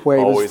that was where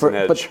he was. Always an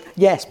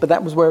edge. But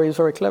that was where he was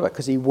very clever,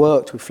 because he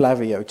worked with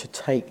Flavio to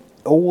take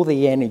all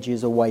the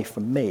energies away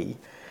from me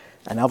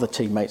and other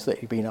teammates that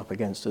he'd been up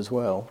against as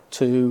well,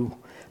 to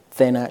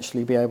then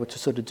actually be able to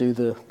sort of do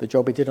the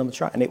job he did on the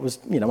track. And it was,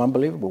 you know,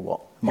 unbelievable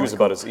what He was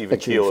about as even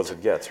keel as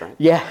it gets, right?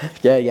 Yeah.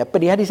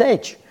 But he had his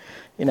edge.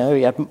 You know,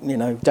 he had, you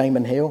know,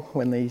 Damon Hill,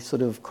 when they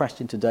sort of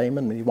crashed into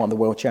Damon, and he won the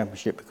World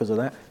Championship because of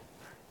that.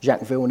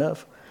 Jacques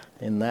Villeneuve,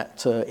 in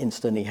that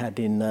incident he had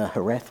in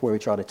Jerez, where he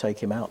tried to take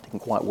him out. Didn't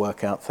quite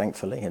work out,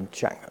 thankfully, and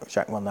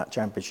Jacques won that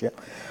championship.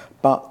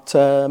 But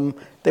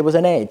there was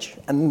an edge.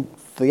 And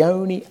the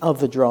only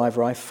other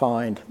driver I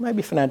find,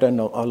 maybe Fernando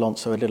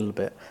Alonso a little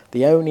bit,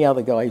 the only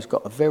other guy who's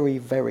got a very,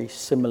 very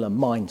similar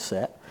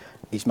mindset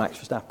is Max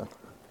Verstappen.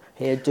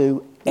 He'd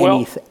do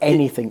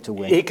anything to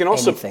win. He can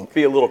also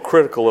be a little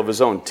critical of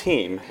his own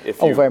team.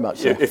 Very much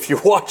so. If you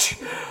watch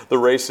the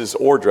races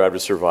or Drive to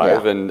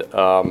Survive, and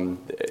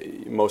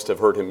you most have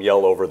heard him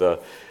yell over the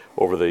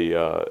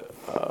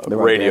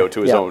radio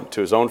to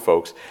his own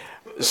folks.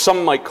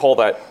 Some might call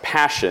that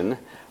passion.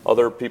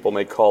 Other people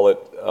may call it,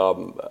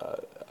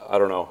 I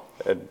don't know,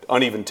 an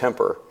uneven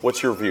temper.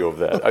 What's your view of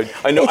that?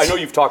 I know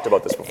you've talked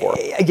about this before.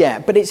 Yeah,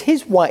 but it's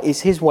his way.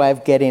 It's his way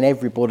of getting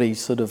everybody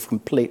sort of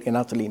completely and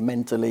utterly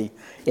mentally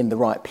in the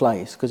right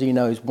place, because he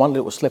knows one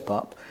little slip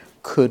up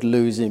could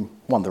lose him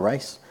the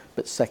race,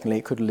 but secondly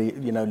it could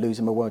lose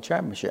him a world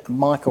championship. And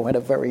Michael had a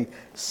very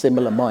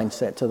similar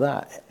mindset to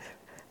that.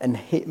 And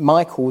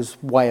Michael's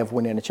way of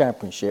winning a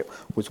championship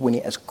was win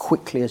it as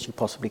quickly as you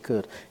possibly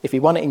could. If he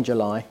won it in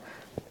July,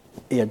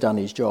 he had done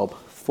his job.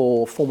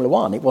 For Formula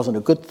One, it wasn't a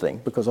good thing,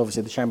 because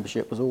obviously the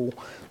championship was all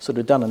sort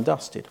of done and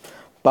dusted.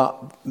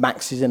 But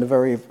Max has a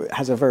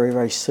very,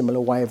 very similar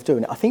way of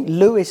doing it. I think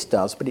Lewis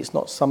does, but it's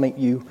not something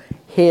you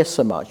hear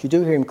so much. You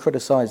do hear him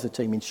criticise the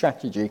team in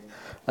strategy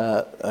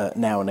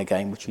now and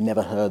again, which you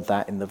never heard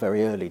that in the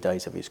very early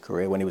days of his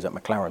career when he was at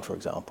McLaren, for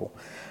example.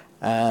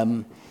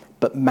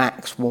 But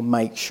Max will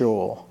make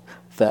sure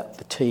that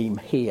the team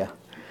hear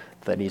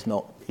that he's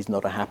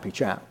not a happy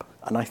chap.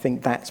 And I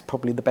think that's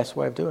probably the best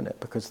way of doing it,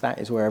 because that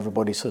is where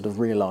everybody sort of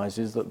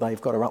realises that they've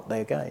got to up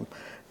their game.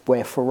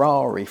 Where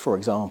Ferrari, for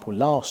example,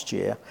 last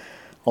year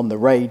on the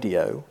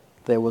radio,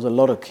 there was a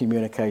lot of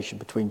communication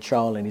between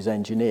Charles and his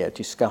engineer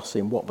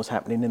discussing what was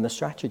happening in the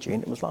strategy.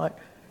 And it was like,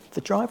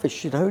 the driver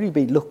should only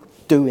be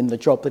doing the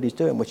job that he's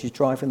doing, which is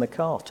driving the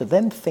car. To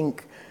then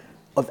think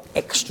of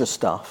extra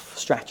stuff,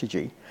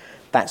 strategy,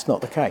 that's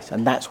not the case.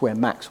 And that's where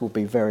Max will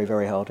be very,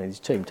 very hard on his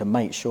team, to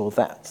make sure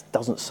that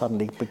doesn't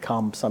suddenly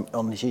become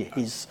on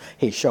his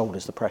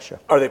shoulders, the pressure.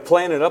 Are they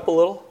playing it up a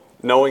little,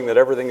 knowing that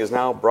everything is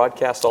now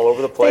broadcast all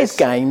over the place?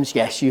 There's games,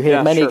 yes. You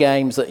hear many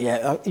games that,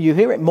 you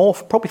hear it more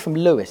probably from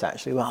Lewis,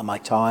 actually. Well, my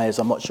tyres,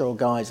 I'm not sure,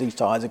 guys, these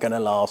tyres are going to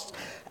last.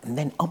 And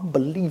then,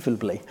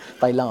 unbelievably,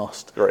 they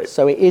last. Right.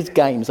 So it is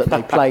games that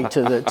they play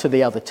to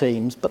the other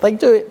teams, but they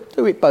do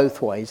it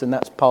both ways, and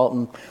that's part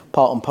and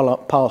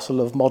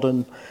parcel of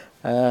modern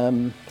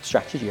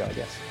strategy, I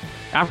guess.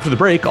 After the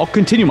break, I'll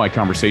continue my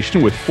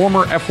conversation with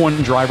former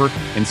F1 driver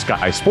and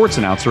Sky Sports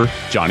announcer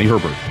Johnny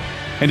Herbert.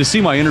 And to see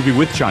my interview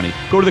with Johnny,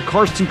 go to the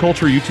Cars and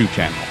Culture YouTube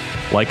channel.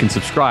 Like and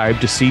subscribe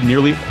to see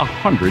nearly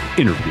 100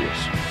 interviews.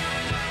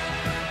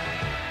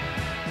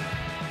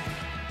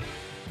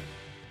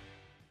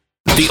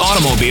 The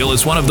automobile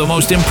is one of the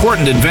most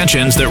important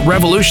inventions that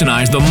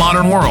revolutionized the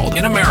modern world.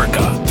 In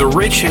America, the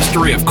rich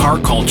history of car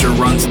culture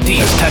runs deep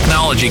as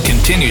technology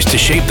continues to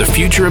shape the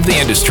future of the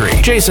industry.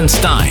 Jason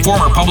Stein,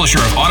 former publisher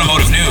of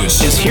Automotive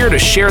News, is here to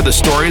share the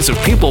stories of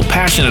people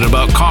passionate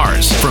about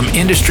cars, from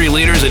industry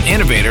leaders and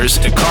innovators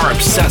to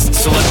car-obsessed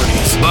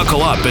celebrities.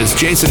 Buckle up as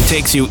Jason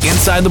takes you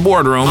inside the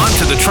boardroom,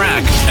 onto the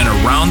track, and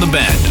around the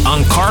bend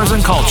on Cars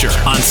and Culture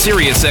on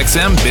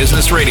SiriusXM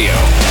Business Radio.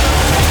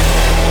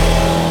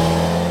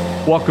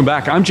 Welcome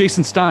back. I'm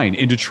Jason Stein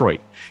in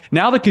Detroit.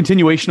 Now the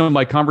continuation of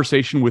my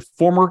conversation with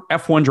former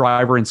F1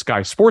 driver and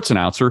Sky Sports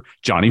announcer,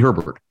 Johnny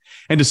Herbert.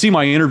 And to see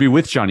my interview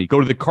with Johnny,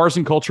 go to the Cars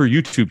and Culture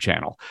YouTube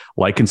channel.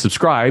 Like and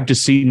subscribe to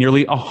see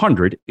nearly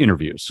 100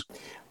 interviews.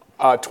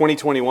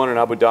 2021 in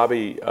Abu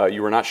Dhabi,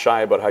 you were not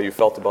shy about how you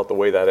felt about the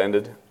way that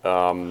ended,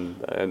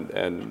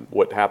 and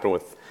what happened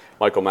with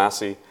Michael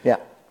Masi. Yeah.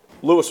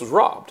 Lewis was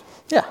robbed.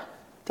 Yeah,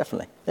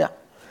 definitely. Yeah.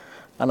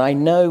 And I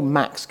know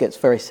Max gets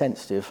very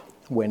sensitive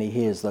when he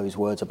hears those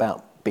words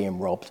about being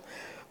robbed.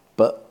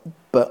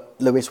 But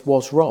Lewis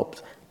was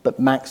robbed. But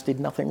Max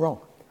did nothing wrong.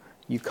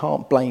 You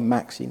can't blame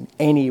Max in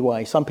any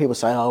way. Some people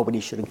say, but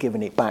he should have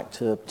given it back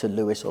to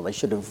Lewis, or they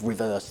should have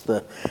reversed the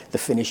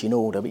finishing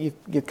order. But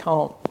you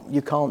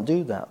can't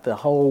do that. The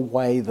whole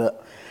way that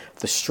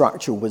the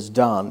structure was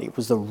done, it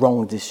was the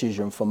wrong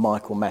decision for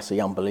Michael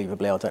Masi,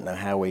 unbelievably. I don't know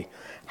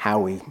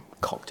how he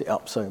cocked it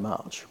up so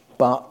much.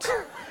 But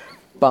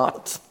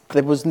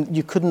there was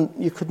you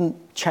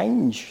couldn't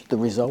change the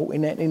result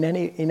in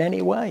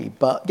any way.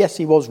 But yes,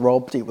 he was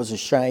robbed. It was a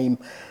shame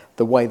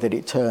the way that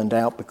it turned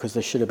out, because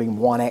there should have been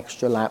one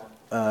extra lap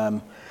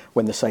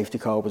when the safety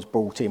car was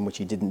brought in, which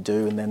he didn't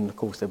do. And then, of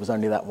course, there was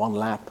only that one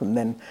lap. And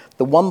then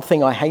the one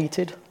thing I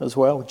hated as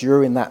well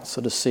during that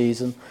sort of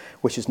season,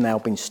 which has now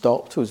been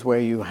stopped, was where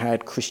you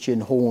had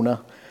Christian Horner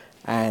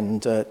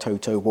and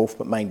Toto Wolff,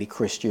 but mainly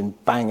Christian,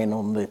 banging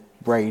on the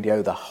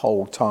radio the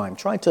whole time,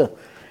 trying to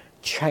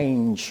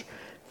change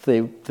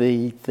the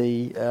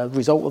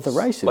result of the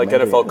race. Like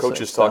NFL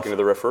coaches talking to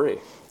the referee.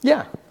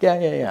 Yeah.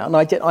 And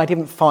I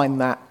didn't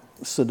find that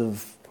sort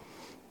of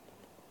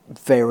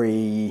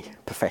very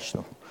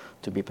professional,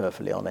 to be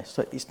perfectly honest.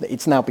 So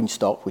it's now been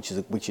stopped, which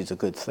is a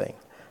good thing.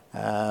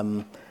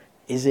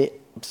 Does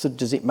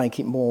it make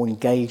it more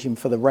engaging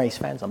for the race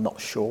fans? I'm not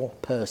sure,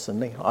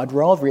 personally. I'd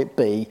rather it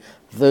be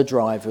the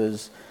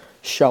drivers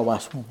show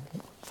us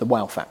the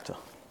wow factor.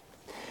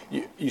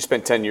 You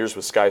spent 10 years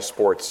with Sky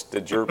Sports.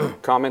 Did your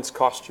comments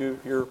cost you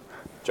your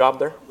job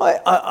there?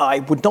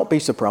 I would not be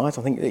surprised.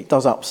 I think it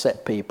does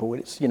upset people.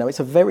 It's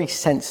a very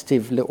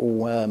sensitive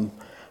little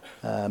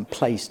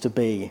place to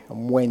be,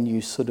 and when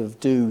you sort of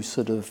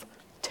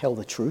tell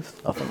the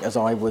truth, I think, as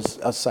I was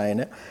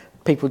saying it,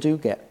 people do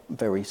get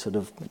very sort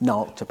of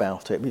narked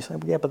about it. You say,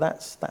 well, yeah, but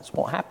that's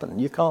what happened.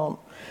 You can't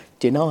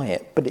deny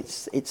it, but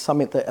it's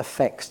something that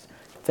affects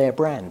their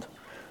brand.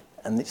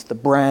 And it's the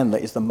brand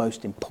that is the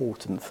most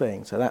important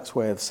thing. So that's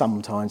where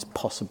sometimes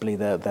possibly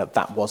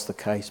that was the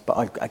case.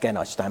 But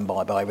I stand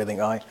by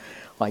everything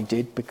I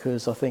did,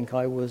 because I think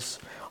I was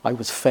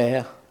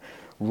fair,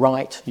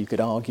 right. You could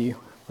argue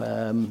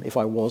if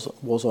I was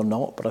or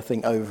not. But I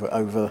think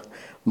over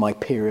my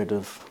period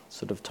of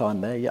sort of time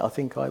there, I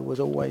think I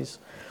was always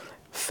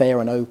fair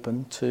and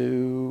open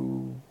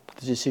to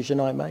the decision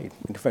I made.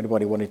 And if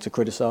anybody wanted to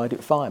criticise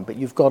it, fine. But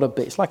you've got to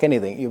be. It's like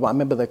anything. I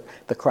remember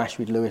the crash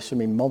with Lewis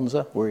in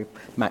Monza, where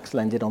Max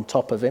landed on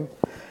top of him,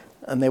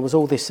 and there was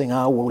all this thing.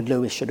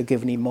 Lewis should have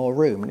given him more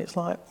room. And it's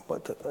like,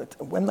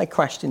 when they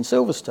crashed in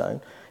Silverstone,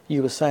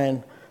 you were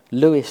saying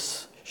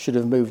Lewis should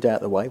have moved out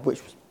of the way,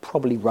 which was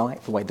probably right,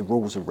 the way the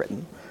rules are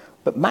written.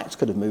 But Max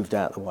could have moved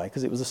out of the way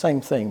because it was the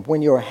same thing.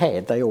 When you're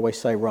ahead, they always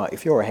say, right,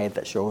 if you're ahead,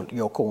 that's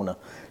your corner.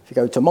 If you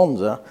go to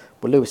Monza,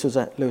 well, Lewis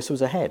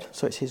was ahead,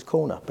 so it's his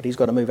corner. But he's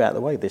got to move out of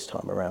the way this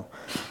time around.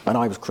 And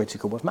I was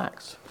critical of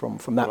Max from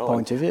that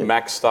point of view.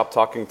 Max stopped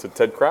talking to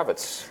Ted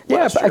Kravitz.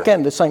 Yeah, but year.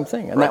 Again, the same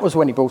thing. And that was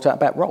when he brought out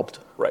about robbed.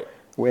 Right.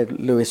 Where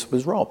Lewis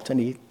was robbed, and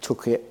he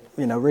took it,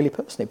 really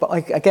personally. But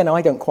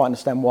I don't quite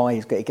understand why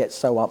he gets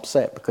so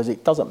upset, because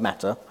it doesn't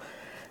matter.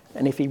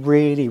 And if he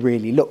really,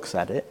 really looks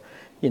at it,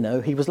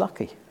 he was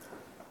lucky.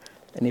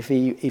 And if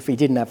he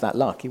didn't have that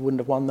luck, he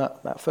wouldn't have won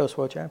that first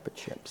World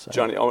Championship. So.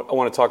 Johnny, I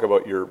want to talk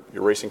about your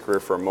racing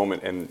career for a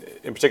moment, and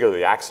in particular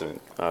the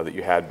accident that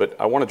you had. But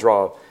I want to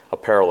draw a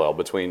parallel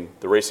between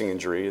the racing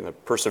injury and the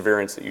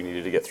perseverance that you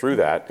needed to get through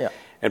that,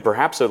 and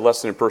perhaps a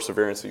lesson in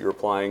perseverance that you're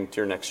applying to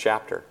your next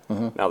chapter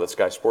now that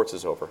Sky Sports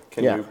is over.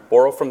 Can you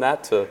borrow from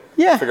that to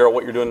figure out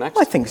what you're doing next?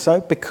 I think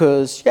so,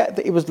 because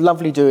it was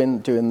lovely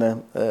doing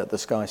the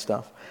Sky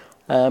stuff.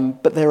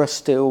 But there are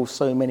still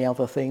so many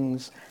other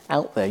things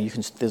out there.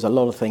 There's a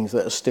lot of things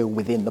that are still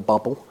within the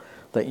bubble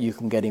that you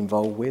can get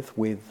involved with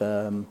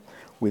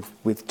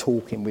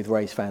talking with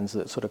race fans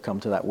that sort of come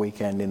to that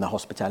weekend, in the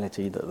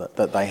hospitality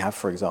that they have,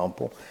 for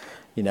example.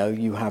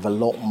 You have a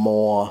lot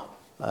more,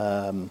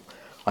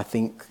 I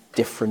think,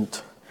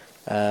 different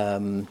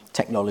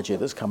technology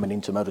that's coming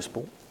into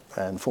motorsport.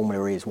 And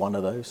Formula E is one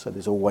of those, so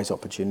there's always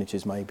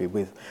opportunities maybe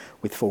with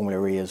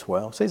Formula E as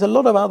well. So there's a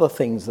lot of other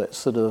things that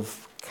sort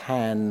of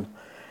can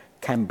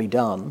be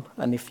done,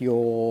 and if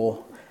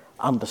you're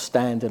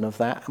understanding of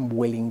that and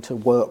willing to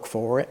work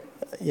for it,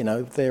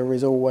 there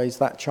is always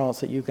that chance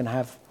that you can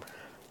have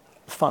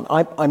fun.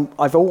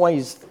 I've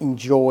always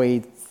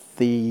enjoyed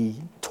the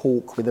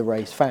talk with the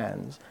race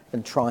fans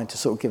and trying to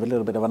sort of give a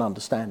little bit of an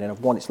understanding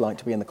of what it's like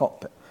to be in the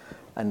cockpit,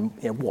 and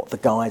what the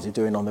guys are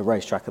doing on the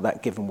racetrack at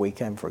that given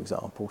weekend, for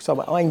example.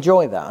 So I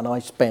enjoy that, and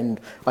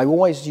I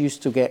always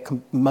used to get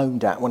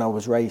moaned at when I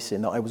was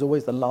racing that I was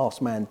always the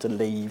last man to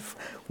leave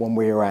when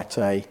we were at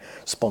a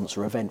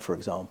sponsor event, for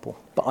example.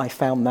 But I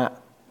found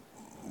that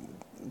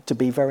to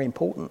be very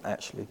important,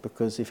 actually,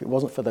 because if it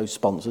wasn't for those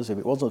sponsors, if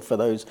it wasn't for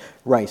those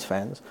race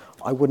fans,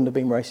 I wouldn't have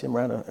been racing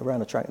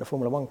around a track in a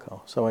Formula One car.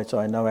 So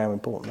I know how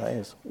important that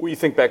is. When you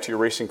think back to your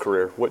racing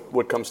career,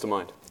 what comes to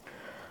mind?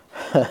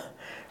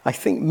 I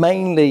think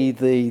mainly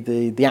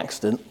the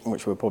accident,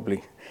 which we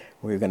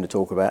were going to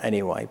talk about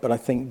anyway, but I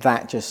think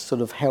that just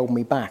sort of held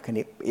me back, and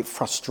it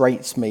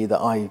frustrates me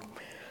that I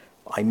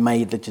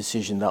made the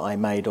decision that I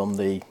made on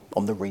the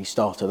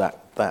restart of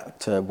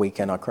that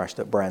weekend I crashed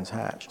at Brands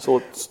Hatch.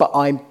 But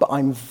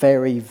I'm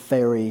very,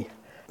 very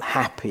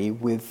happy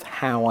with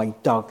how I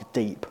dug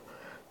deep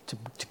to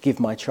give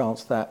my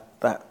chance that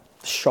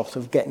shot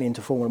of getting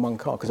into Formula One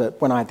car, because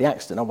when I had the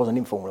accident I wasn't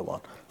in Formula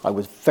One. I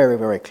was very,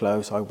 very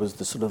close. I was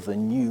the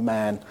new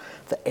man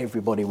that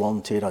everybody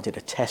wanted. I did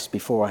a test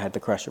before I had the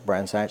crash at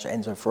Brands Hatch.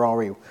 Enzo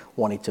Ferrari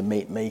wanted to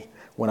meet me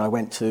when I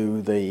went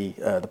to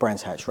the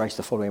Brands Hatch race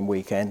the following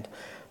weekend,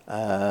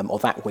 or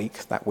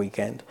that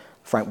weekend.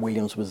 Frank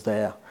Williams was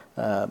there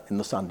in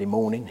the Sunday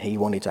morning. He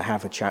wanted to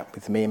have a chat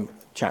with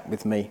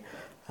me.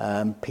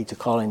 Peter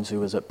Collins, who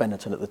was at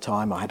Benetton at the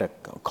time, I had a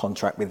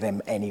contract with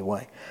them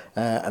anyway.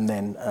 And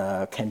then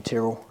Ken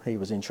Tyrrell, he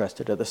was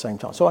interested at the same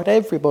time. So I had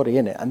everybody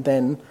in it. And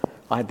then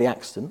I had the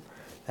accident,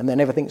 and then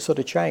everything sort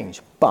of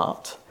changed.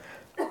 But,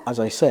 as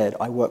I said,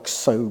 I worked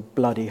so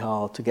bloody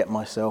hard to get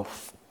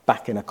myself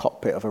back in a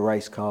cockpit of a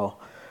race car.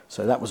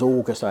 So that was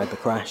August, I had the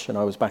crash, and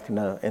I was back in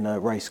a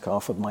race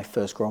car for my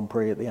first Grand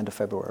Prix at the end of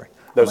February.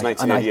 That was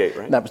 1988,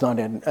 right? That was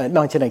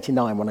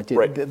 1989 when I did.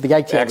 Right. The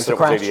 88 was the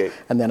crash, was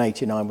and then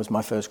 89 was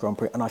my first Grand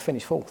Prix, and I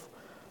finished fourth.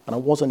 And I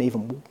wasn't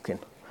even walking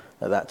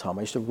at that time.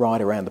 I used to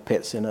ride around the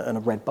pits in a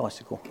red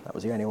bicycle. That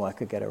was the only way I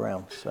could get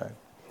around. So,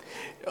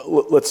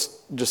 let's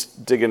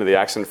just dig into the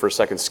accident for a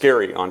second.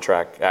 Scary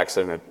on-track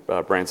accident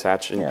at Brands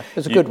Hatch. And it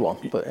was a good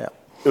one, but yeah.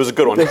 It was a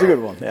good one. It was a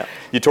good one, yeah.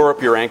 You tore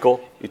up your ankle.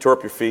 You tore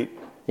up your feet.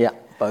 Yeah,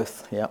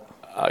 both, yeah.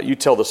 You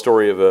tell the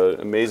story of an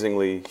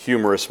amazingly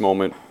humorous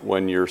moment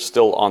when you're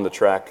still on the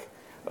track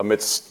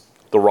amidst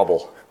the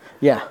rubble.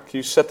 Yeah. Can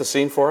you set the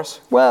scene for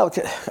us? Well,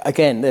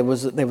 again, there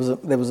was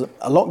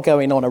a lot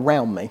going on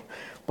around me,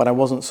 but I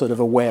wasn't sort of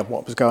aware of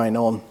what was going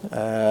on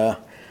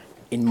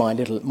in my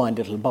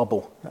little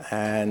bubble.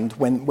 And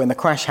when the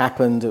crash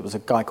happened, it was a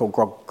guy called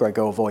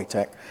Gregor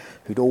Wojtek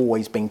who'd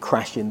always been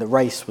crashing. The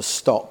race was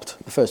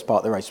stopped. The first part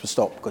of the race was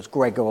stopped because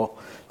Gregor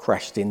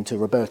crashed into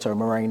Roberto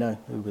Moreno,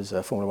 who was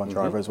a Formula One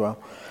driver as well.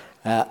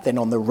 Then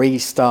on the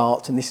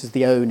restart, and this is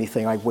the only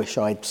thing I wish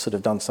I'd sort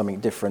of done something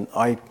different.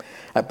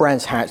 At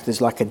Brands Hatch, there's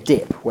like a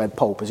dip where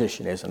pole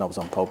position is, and I was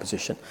on pole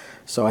position.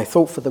 So I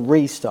thought for the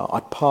restart,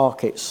 I'd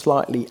park it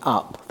slightly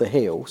up the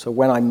hill, so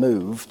when I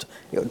moved,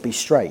 it would be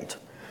straight.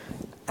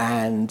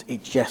 And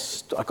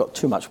I got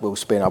too much wheel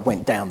spin. I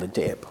went down the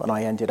dip, and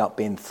I ended up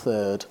being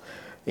third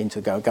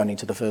going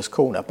into the first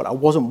corner. But I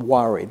wasn't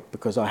worried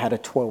because I had a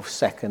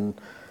 12-second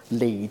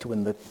lead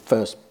when the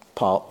first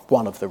part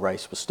one of the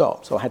race was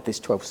stopped. So I had this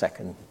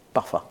 12-second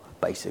buffer,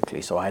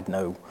 basically. So I had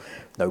no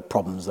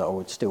problems that I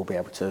would still be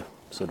able to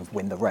sort of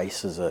win the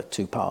race as a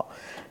two-part.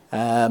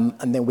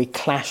 And then we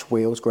clashed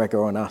wheels,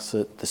 Gregor and us,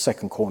 at the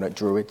second corner at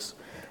Druids.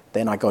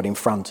 Then I got in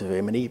front of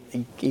him, and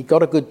he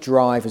got a good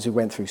drive as we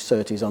went through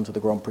Surtees onto the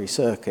Grand Prix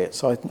circuit.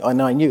 So I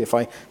knew if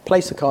I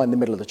place the car in the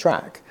middle of the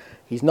track,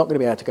 he's not going to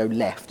be able to go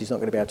left, he's not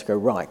going to be able to go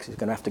right, because he's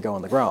going to have to go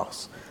on the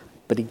grass.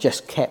 But he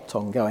just kept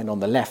on going on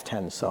the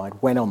left-hand side,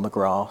 went on the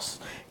grass,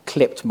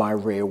 clipped my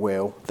rear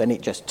wheel, then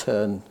it just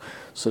turned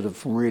sort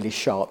of really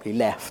sharply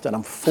left. And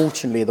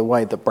unfortunately, the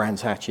way that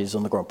Brands Hatch is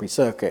on the Grand Prix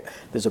circuit,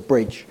 there's a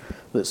bridge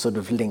that sort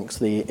of links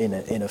the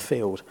inner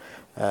field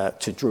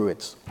to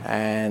Druids.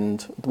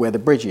 And where the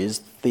bridge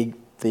is, the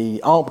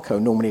Armco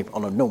normally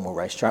on a normal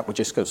racetrack would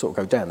just go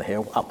down the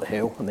hill, up the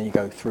hill, and then you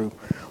go through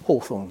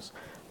Hawthorns.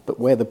 But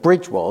where the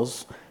bridge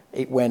was,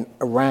 it went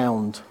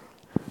around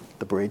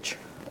the bridge,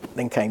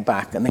 then came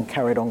back, and then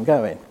carried on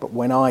going. But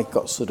when I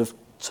got sort of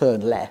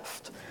turned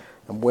left,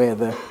 and where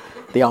the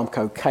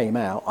Armco came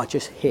out, I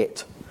just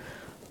hit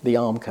the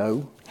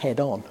Armco head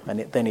on, and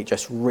then it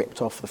just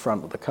ripped off the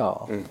front of the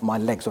car. My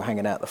legs were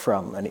hanging out the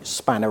front, and it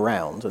span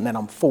around, and then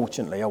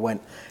unfortunately I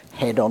went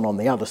head on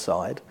the other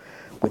side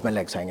with my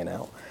legs hanging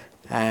out,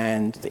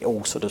 and it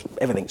all sort of,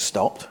 everything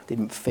stopped,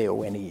 didn't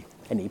feel any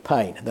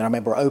pain. And then I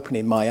remember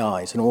opening my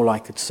eyes, and all I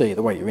could see,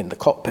 the way you're in the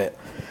cockpit,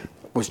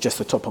 was just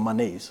the top of my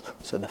knees.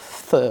 So the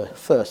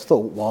first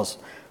thought was,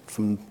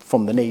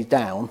 from the knees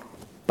down,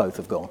 both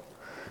have gone.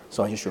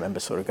 So I just remember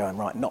sort of going,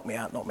 right, knock me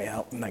out,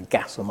 and then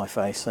gas on my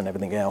face and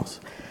everything else.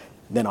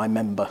 Then I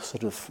remember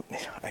sort of,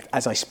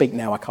 as I speak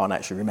now, I can't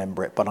actually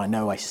remember it, but I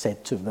know I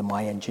said to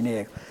my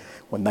engineer,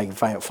 when they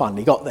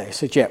finally got there, I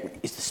said, yeah,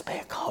 is the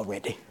spare car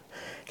ready?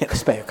 Get the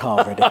spare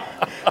car ready.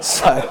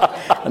 So,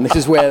 and this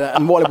is where,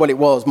 and what it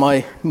was,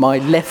 my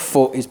left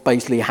foot is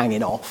basically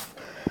hanging off.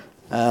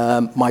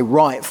 My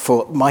right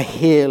foot, my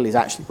heel is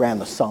actually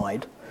round the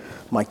side.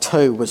 My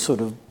toe was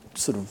sort of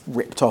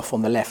ripped off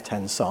on the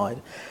left-hand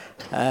side.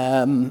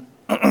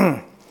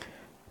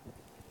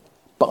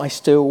 But I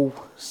still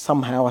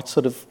somehow I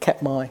sort of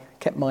kept my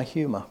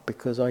humour,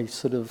 because I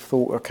sort of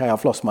thought, okay,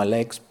 I've lost my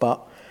legs,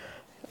 but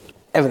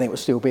everything would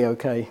still be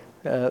okay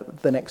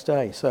the next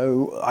day.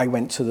 So I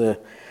went to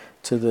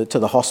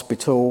the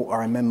hospital. I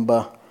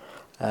remember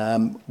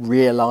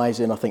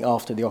realising, I think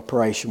after the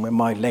operation, when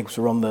my legs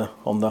were on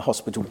the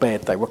hospital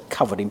bed, they were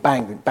covered in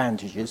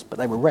bandages, but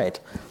they were red.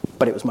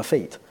 But it was my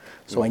feet.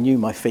 So I knew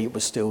my feet were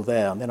still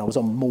there. And then I was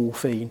on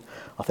morphine,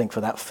 I think,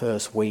 for that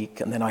first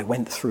week. And then I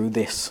went through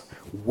this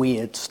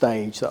weird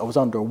stage that I was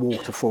under a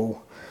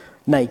waterfall,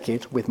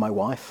 naked with my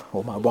wife,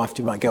 or my wife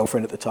to my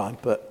girlfriend at the time,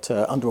 but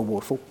under a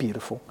waterfall,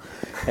 beautiful.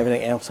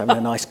 Everything else, having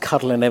a nice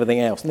cuddle and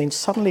everything else. And then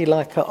suddenly,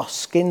 like our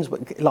skins,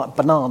 like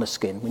banana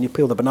skin, when you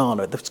peel the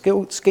banana,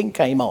 the skin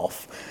came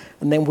off.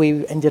 And then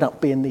we ended up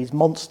being these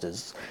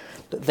monsters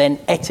that then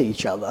ate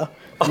each other.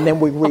 And then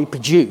we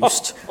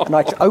reproduced. And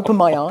I'd open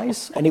my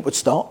eyes and it would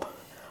stop.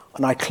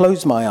 And I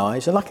close my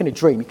eyes, and like in a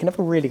dream, you can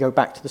never really go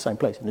back to the same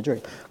place in a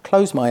dream.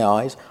 Close my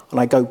eyes,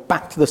 and I go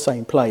back to the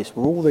same place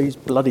where all these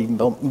bloody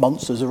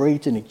monsters are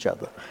eating each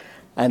other.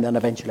 And then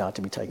eventually I had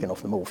to be taken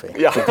off the morphine.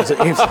 Yeah. Because it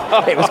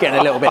was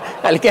getting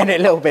a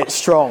little bit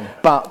strong.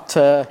 But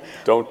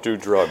don't do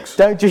drugs.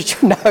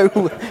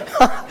 No.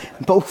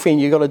 Morphine,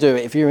 you've got to do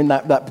it. If you're in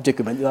that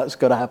predicament, that's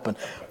got to happen.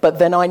 But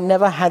then I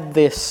never had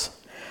this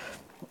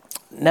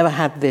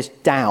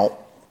doubt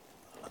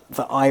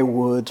that I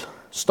would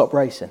stop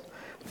racing.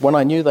 When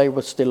I knew they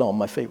were still on,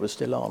 my feet were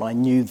still on, I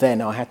knew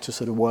then I had to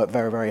sort of work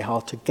very, very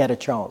hard to get a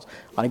chance.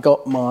 I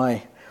got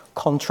my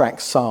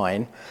contract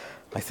signed,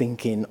 I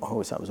think that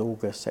was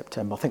August,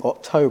 September. I think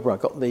October I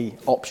got the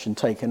option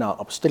taken up.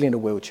 I was still in a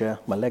wheelchair.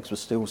 My legs were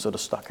still sort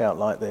of stuck out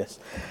like this.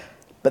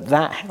 But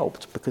that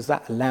helped, because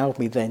that allowed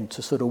me then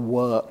to sort of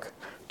work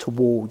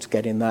towards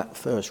getting that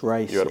first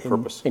race. You had a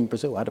purpose. In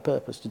Brazil. I had a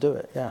purpose to do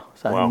it, yeah.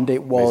 So, wow. And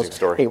it Amazing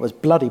story. was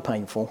bloody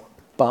painful,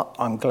 but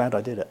I'm glad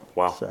I did it.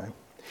 Wow. So.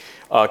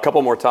 A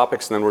couple more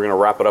topics, and then we're going to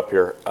wrap it up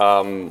here.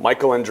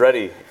 Michael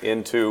Andretti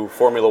into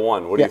Formula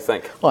One. What do you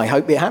think? I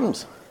hope it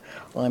happens.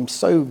 I'm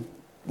so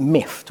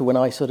miffed when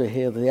I sort of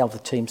hear the other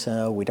team say,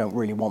 oh, we don't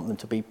really want them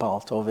to be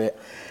part of it.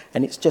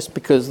 And it's just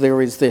because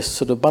there is this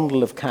sort of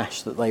bundle of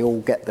cash that they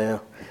all get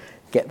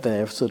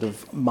their sort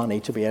of money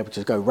to be able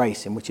to go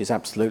racing, which is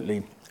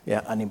absolutely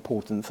an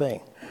important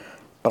thing.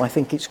 But I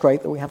think it's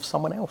great that we have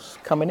someone else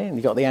coming in.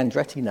 You've got the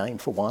Andretti name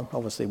for one,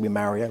 obviously with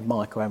Mario,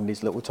 Michael having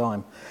his little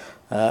time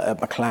at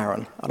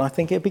McLaren. And I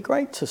think it'd be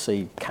great to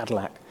see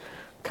Cadillac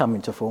come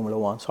into Formula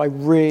One. So I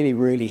really,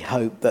 really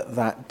hope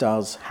that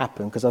does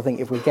happen, because I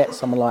think if we get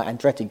someone like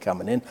Andretti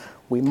coming in,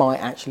 we might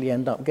actually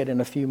end up getting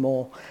a few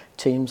more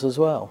teams as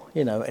well.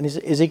 You know, and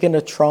is he going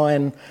to try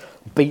and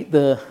beat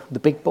the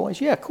big boys?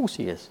 Yeah, of course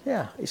he is.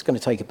 Yeah, it's going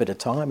to take a bit of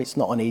time. It's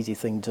not an easy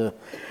thing to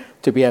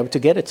be able to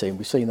get a team.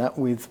 We've seen that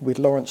with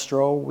Lawrence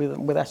Stroll,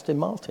 with Aston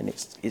Martin.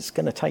 It's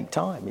going to take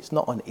time. It's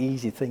not an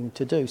easy thing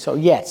to do. So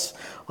yes,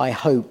 I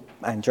hope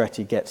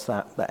Andretti gets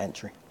that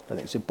entry. I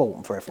think it's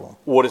important for everyone.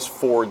 What is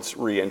Ford's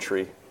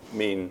re-entry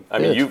mean? I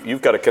mean,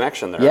 you've got a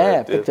connection there. Yeah,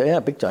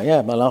 right? big time.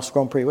 Yeah, my last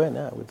Grand Prix win,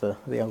 with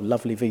the old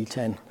lovely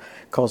V10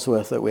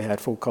 Cosworth that we had,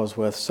 Ford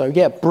Cosworth. So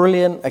yeah,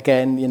 brilliant.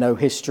 Again,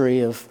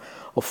 history of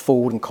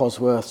Ford and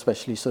Cosworth,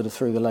 especially sort of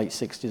through the late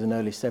 60s and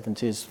early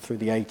 70s, through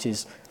the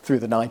 80s, through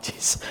the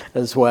 90s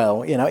as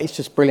well. It's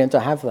just brilliant to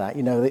have that.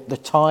 The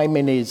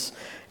timing is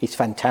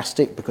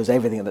fantastic because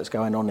everything that's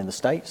going on in the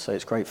States, so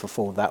it's great for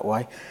Ford that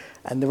way.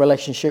 And the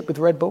relationship with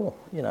Red Bull,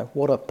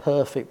 what a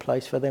perfect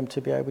place for them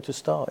to be able to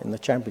start in the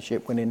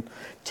championship winning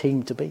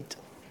team to beat.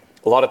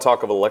 A lot of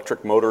talk of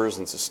electric motors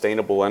and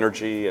sustainable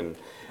energy and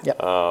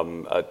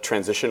a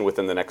transition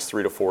within the next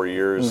 3 to 4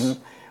 years.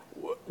 Mm-hmm.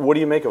 What do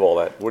you make of all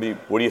that? What do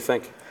you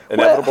think?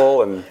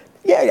 Inevitable?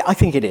 Yeah, I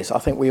think it is. I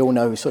think we all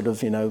know sort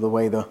of, the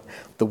way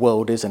the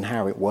world is and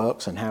how it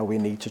works and how we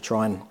need to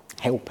try and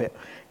help it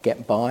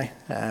get by.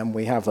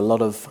 We have a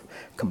lot of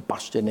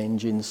combustion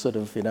engines sort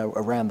of,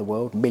 around the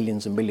world,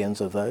 millions and millions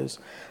of those.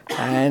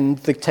 And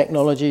the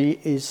technology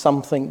is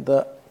something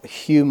that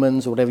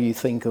humans, or whatever you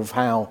think of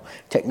how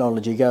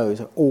technology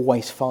goes,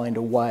 always find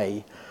a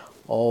way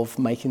of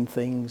making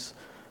things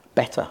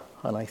better.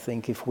 And I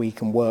think if we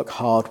can work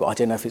hard, I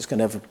don't know if it's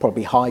going to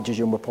probably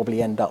hydrogen will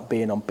probably end up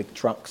being on big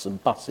trucks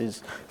and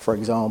buses, for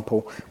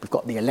example. We've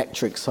got the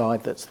electric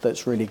side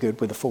that's really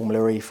good with the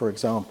Formula E, for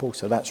example,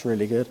 so that's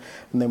really good.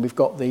 And then we've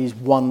got these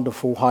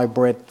wonderful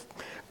hybrid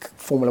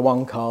Formula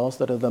One cars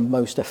that are the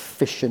most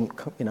efficient,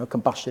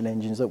 combustion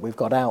engines that we've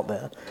got out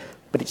there.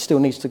 But it still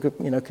needs to,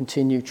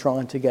 continue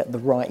trying to get the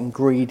right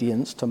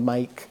ingredients to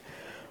make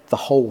the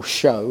whole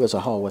show as a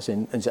whole, as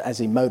in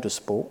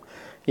motorsport,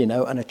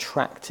 an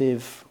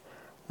attractive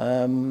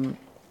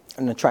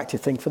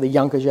thing for the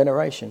younger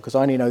generation, because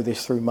I only know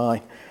this through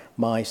my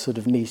sort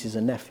of nieces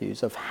and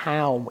nephews of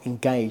how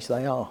engaged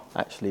they are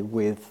actually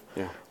with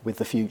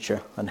the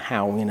future and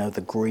how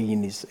the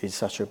green is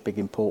such a big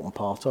important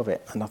part of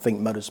it. And I think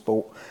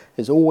motorsport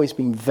has always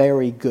been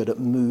very good at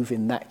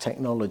moving that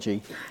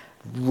technology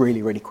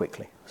really, really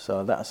quickly.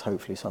 So that's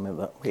hopefully something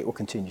that it will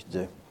continue to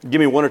do. Give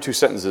me 1 or 2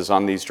 sentences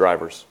on these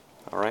drivers.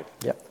 All right?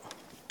 Yep.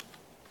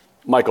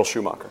 Michael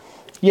Schumacher.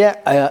 Yeah,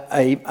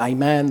 a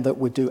man that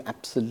would do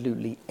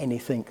absolutely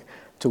anything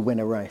to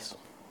win a race.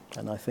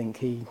 And I think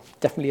he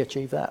definitely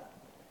achieved that.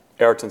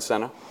 Ayrton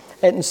Senna.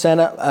 Ayrton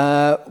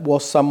Senna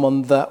was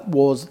someone that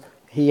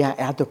he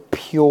had a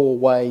pure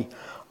way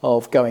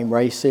of going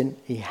racing.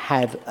 He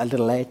had a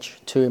little edge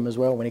to him as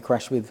well when he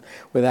crashed with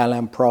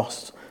Alain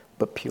Prost,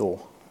 but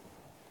pure.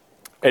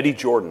 Eddie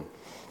Jordan.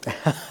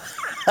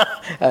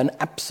 An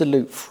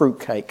absolute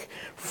fruitcake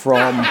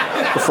from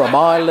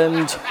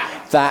Ireland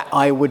that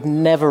I would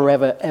never,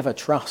 ever, ever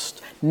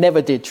trust.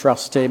 Never did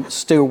trust him,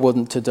 still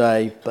wouldn't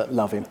today, but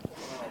love him.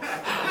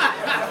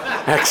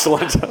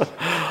 Excellent.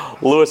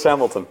 Lewis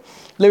Hamilton.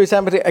 Lewis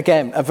Hamilton,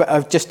 again,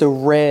 just a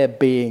rare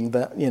being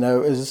that,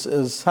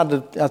 has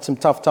had some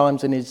tough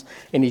times in his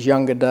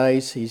younger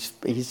days.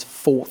 He's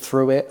fought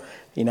through it.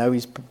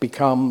 He's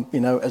become,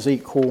 as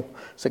equal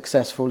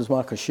successful as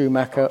Michael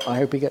Schumacher. I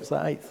hope he gets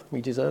that 8th.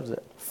 He deserves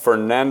it.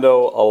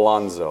 Fernando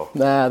Alonso.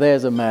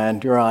 There's a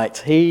man, you're right.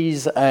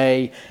 He's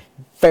a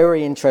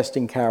very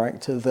interesting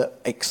character that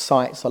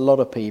excites a lot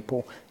of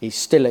people. He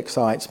still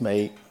excites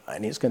me,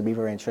 and it's going to be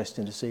very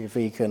interesting to see if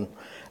he can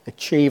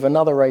achieve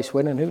another race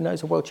win, and who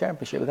knows, a world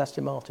championship with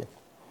Aston Martin.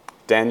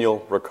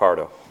 Daniel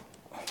Ricciardo.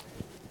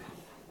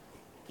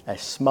 A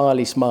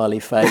smiley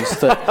face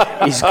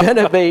that he's going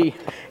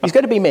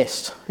to be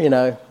missed,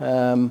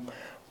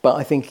 but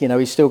I think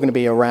he's still going to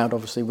be around,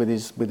 obviously with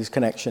his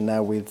connection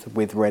now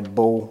with Red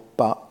Bull.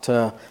 But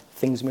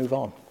things move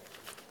on.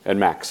 And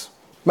Max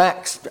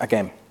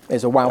again,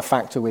 there's a wow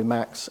factor with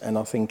Max, and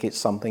I think it's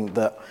something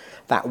that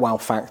wow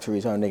factor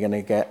is only going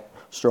to get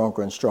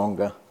stronger and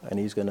stronger, and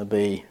he's going to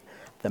be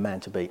the man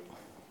to beat.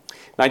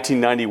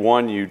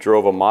 1991, you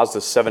drove a Mazda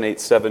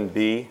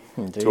 787B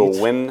to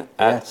a win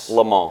at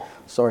Le Mans.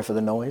 Sorry for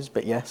the noise,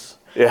 but yes.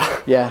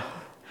 Yeah.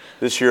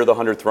 This year, the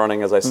 100th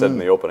running, as I said in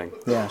the opening.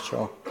 Yeah,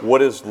 sure. What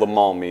does Le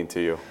Mans mean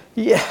to you?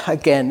 Yeah,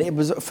 again, it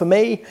was, for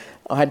me,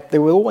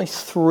 there were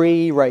always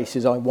 3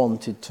 races I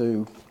wanted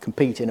to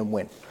compete in and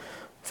win.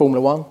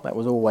 Formula One, that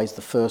was always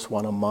the first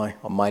one on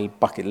my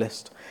bucket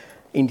list.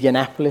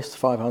 Indianapolis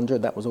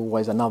 500, that was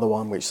always another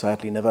one which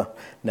sadly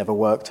never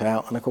worked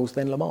out. And of course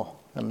then Le Mans.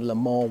 And Le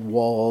Mans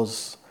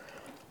was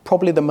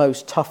probably the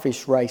most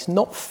toughest race,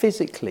 not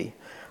physically,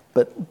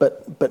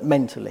 but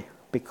mentally,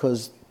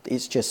 because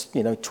it's just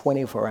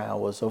 24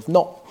 hours of,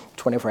 not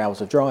 24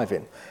 hours of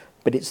driving,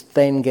 but it's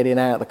then getting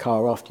out of the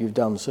car after you've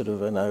done sort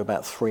of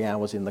about 3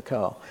 hours in the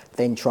car,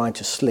 then trying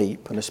to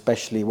sleep. And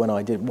especially when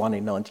I did one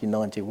in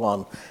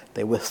 1991,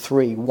 there were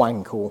 3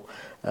 Wankel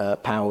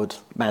powered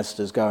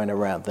Mazdas going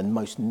around, the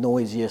most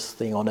noisiest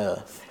thing on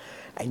earth.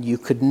 And you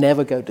could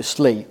never go to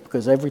sleep,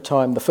 because every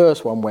time the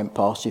first one went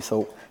past, you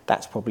thought,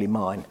 that's probably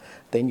mine.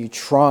 Then you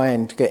try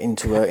and get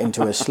into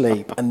a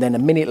sleep, and then a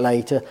minute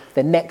later,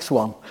 the next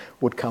one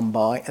would come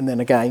by, and then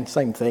again,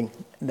 same thing.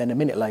 And then a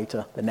minute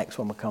later, the next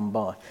one would come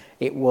by.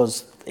 It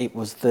was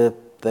the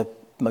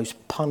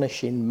most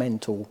punishing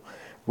mental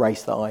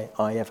race that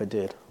I ever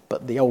did.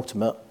 But the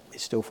ultimate is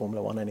it's still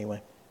Formula One anyway.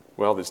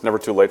 Well, it's never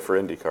too late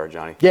for IndyCar,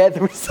 Johnny. Yeah,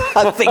 there is,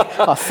 I think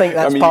that's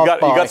I mean, you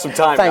got some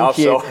time Thank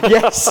now. you. So.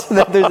 Yes,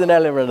 there's an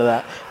element of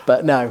that.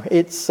 But no,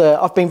 it's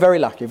I've been very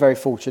lucky, very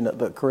fortunate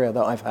that career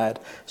that I've had,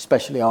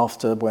 especially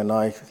after when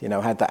I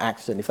had that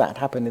accident. If that had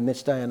happened in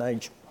this day and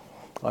age,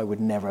 I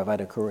would never have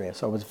had a career.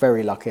 So I was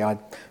very lucky. I had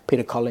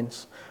Peter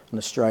Collins, an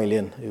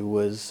Australian, who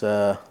was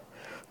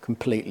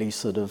completely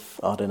sort of,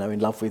 in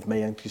love with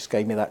me and just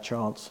gave me that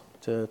chance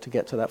to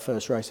get to that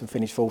first race and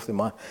finish fourth in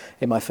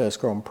my first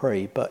Grand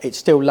Prix. But it's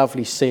still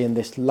lovely seeing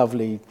this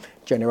lovely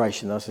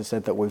generation, as I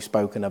said, that we've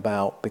spoken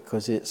about,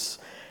 because it's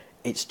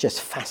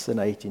just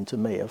fascinating to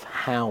me of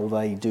how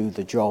they do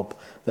the job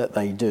that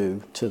they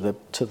do to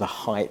the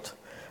height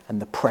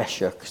and the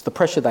pressure, because the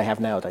pressure they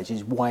have nowadays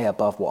is way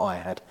above what I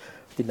had.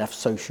 We didn't have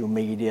social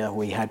media.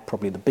 We had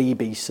probably the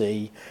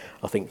BBC,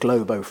 I think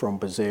Globo from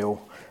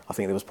Brazil. I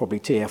think there was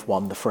probably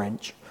TF1, the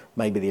French,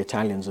 maybe the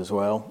Italians as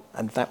well,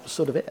 and that was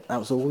sort of it. That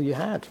was all you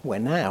had. Where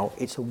now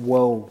it's a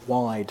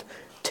worldwide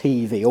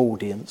TV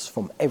audience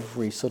from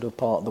every sort of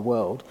part of the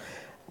world,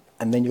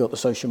 and then you've got the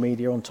social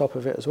media on top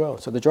of it as well.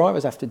 So the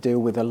drivers have to deal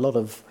with a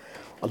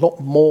lot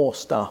more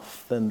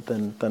stuff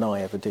than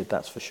I ever did,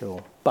 that's for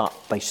sure. But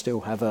they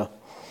still have a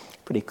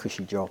pretty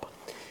cushy job.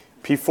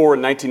 P4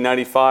 in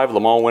 1995,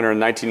 Le Mans winner in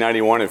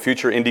 1991, and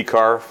future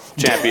IndyCar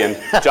champion,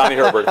 Johnny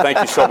Herbert. Thank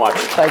you so much.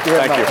 Thank you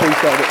very much.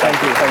 Appreciate it.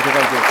 Thank you.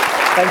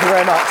 Thank you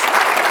very much.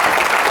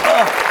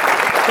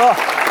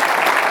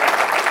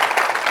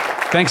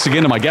 Thanks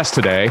again to my guest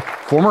today,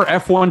 former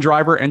F1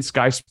 driver and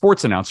Sky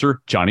Sports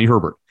announcer, Johnny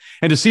Herbert.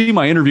 And to see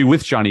my interview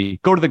with Johnny,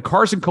 go to the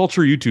Cars and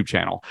Culture YouTube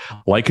channel.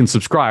 Like and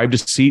subscribe to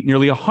see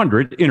nearly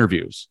 100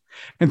 interviews.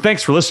 And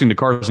thanks for listening to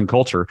Cars and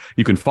Culture.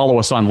 You can follow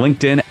us on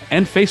LinkedIn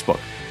and Facebook,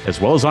 as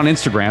well as on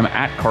Instagram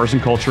at Cars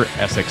and Culture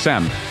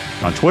SXM,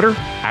 and on Twitter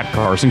at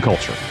Cars and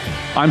Culture.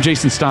 I'm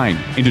Jason Stein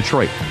in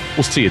Detroit.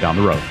 We'll see you down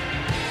the road.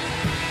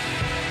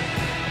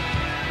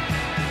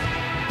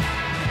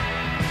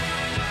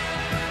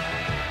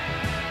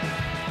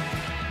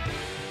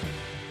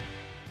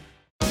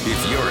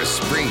 If you're a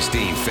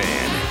Springsteen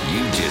fan,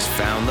 you just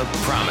found the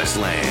promised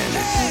land.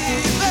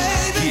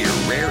 Hear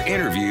rare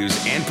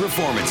interviews and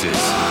performances.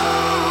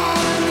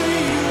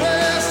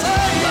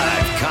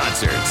 Live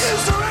concerts.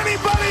 Is there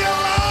anybody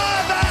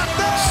alive out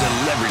there?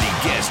 Celebrity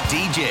guest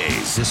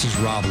DJs. This is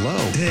Rob Lowe.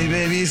 Hey,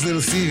 baby, it's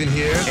Little Steven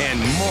here. And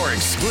more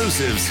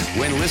exclusives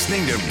when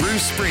listening to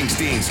Bruce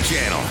Springsteen's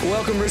channel.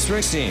 Welcome, Bruce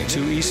Springsteen, to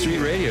E Street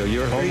Radio,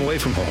 your home away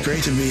from home.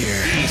 Great to be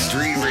here. E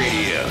Street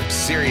Radio,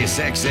 Sirius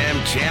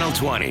XM Channel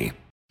 20.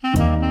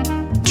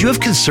 Do you have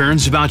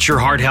concerns about your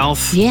heart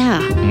health?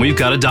 Yeah. We've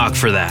got a doc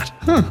for that.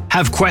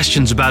 Have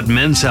questions about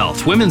men's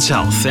health, women's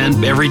health,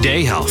 and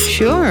everyday health?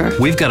 Sure.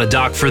 We've got a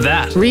doc for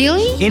that.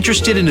 Really?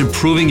 Interested in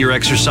improving your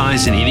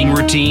exercise and eating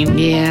routine?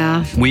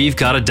 Yeah. We've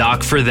got a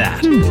doc for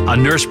that. A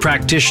nurse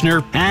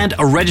practitioner and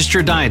a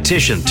registered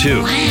dietitian,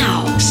 too.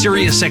 Wow.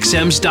 Sirius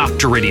XM's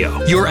Doctor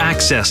Radio. Your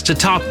access to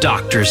top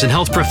doctors and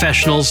health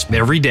professionals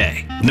every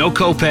day. No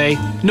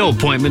copay, no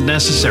appointment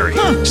necessary.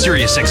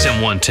 Sirius XM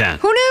 110.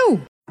 Who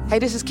knew? Hey,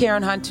 this is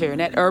Karen Hunter,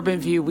 and at Urban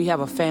View, we have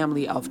a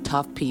family of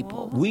tough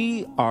people.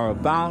 We are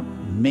about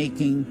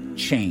making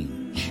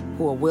change.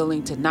 Who are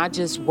willing to not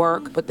just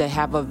work, but they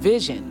have a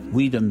vision.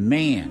 We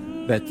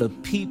demand that the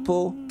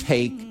people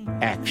take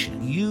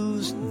action,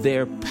 use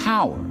their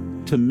power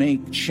to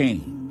make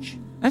change.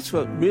 That's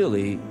what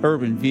really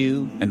Urban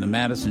View and the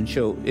Madison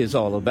Show is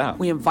all about.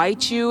 We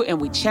invite you and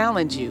we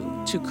challenge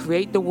you to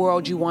create the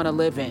world you want to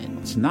live in.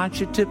 It's not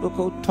your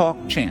typical talk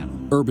channel.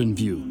 Urban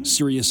View,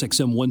 Sirius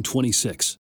XM 126.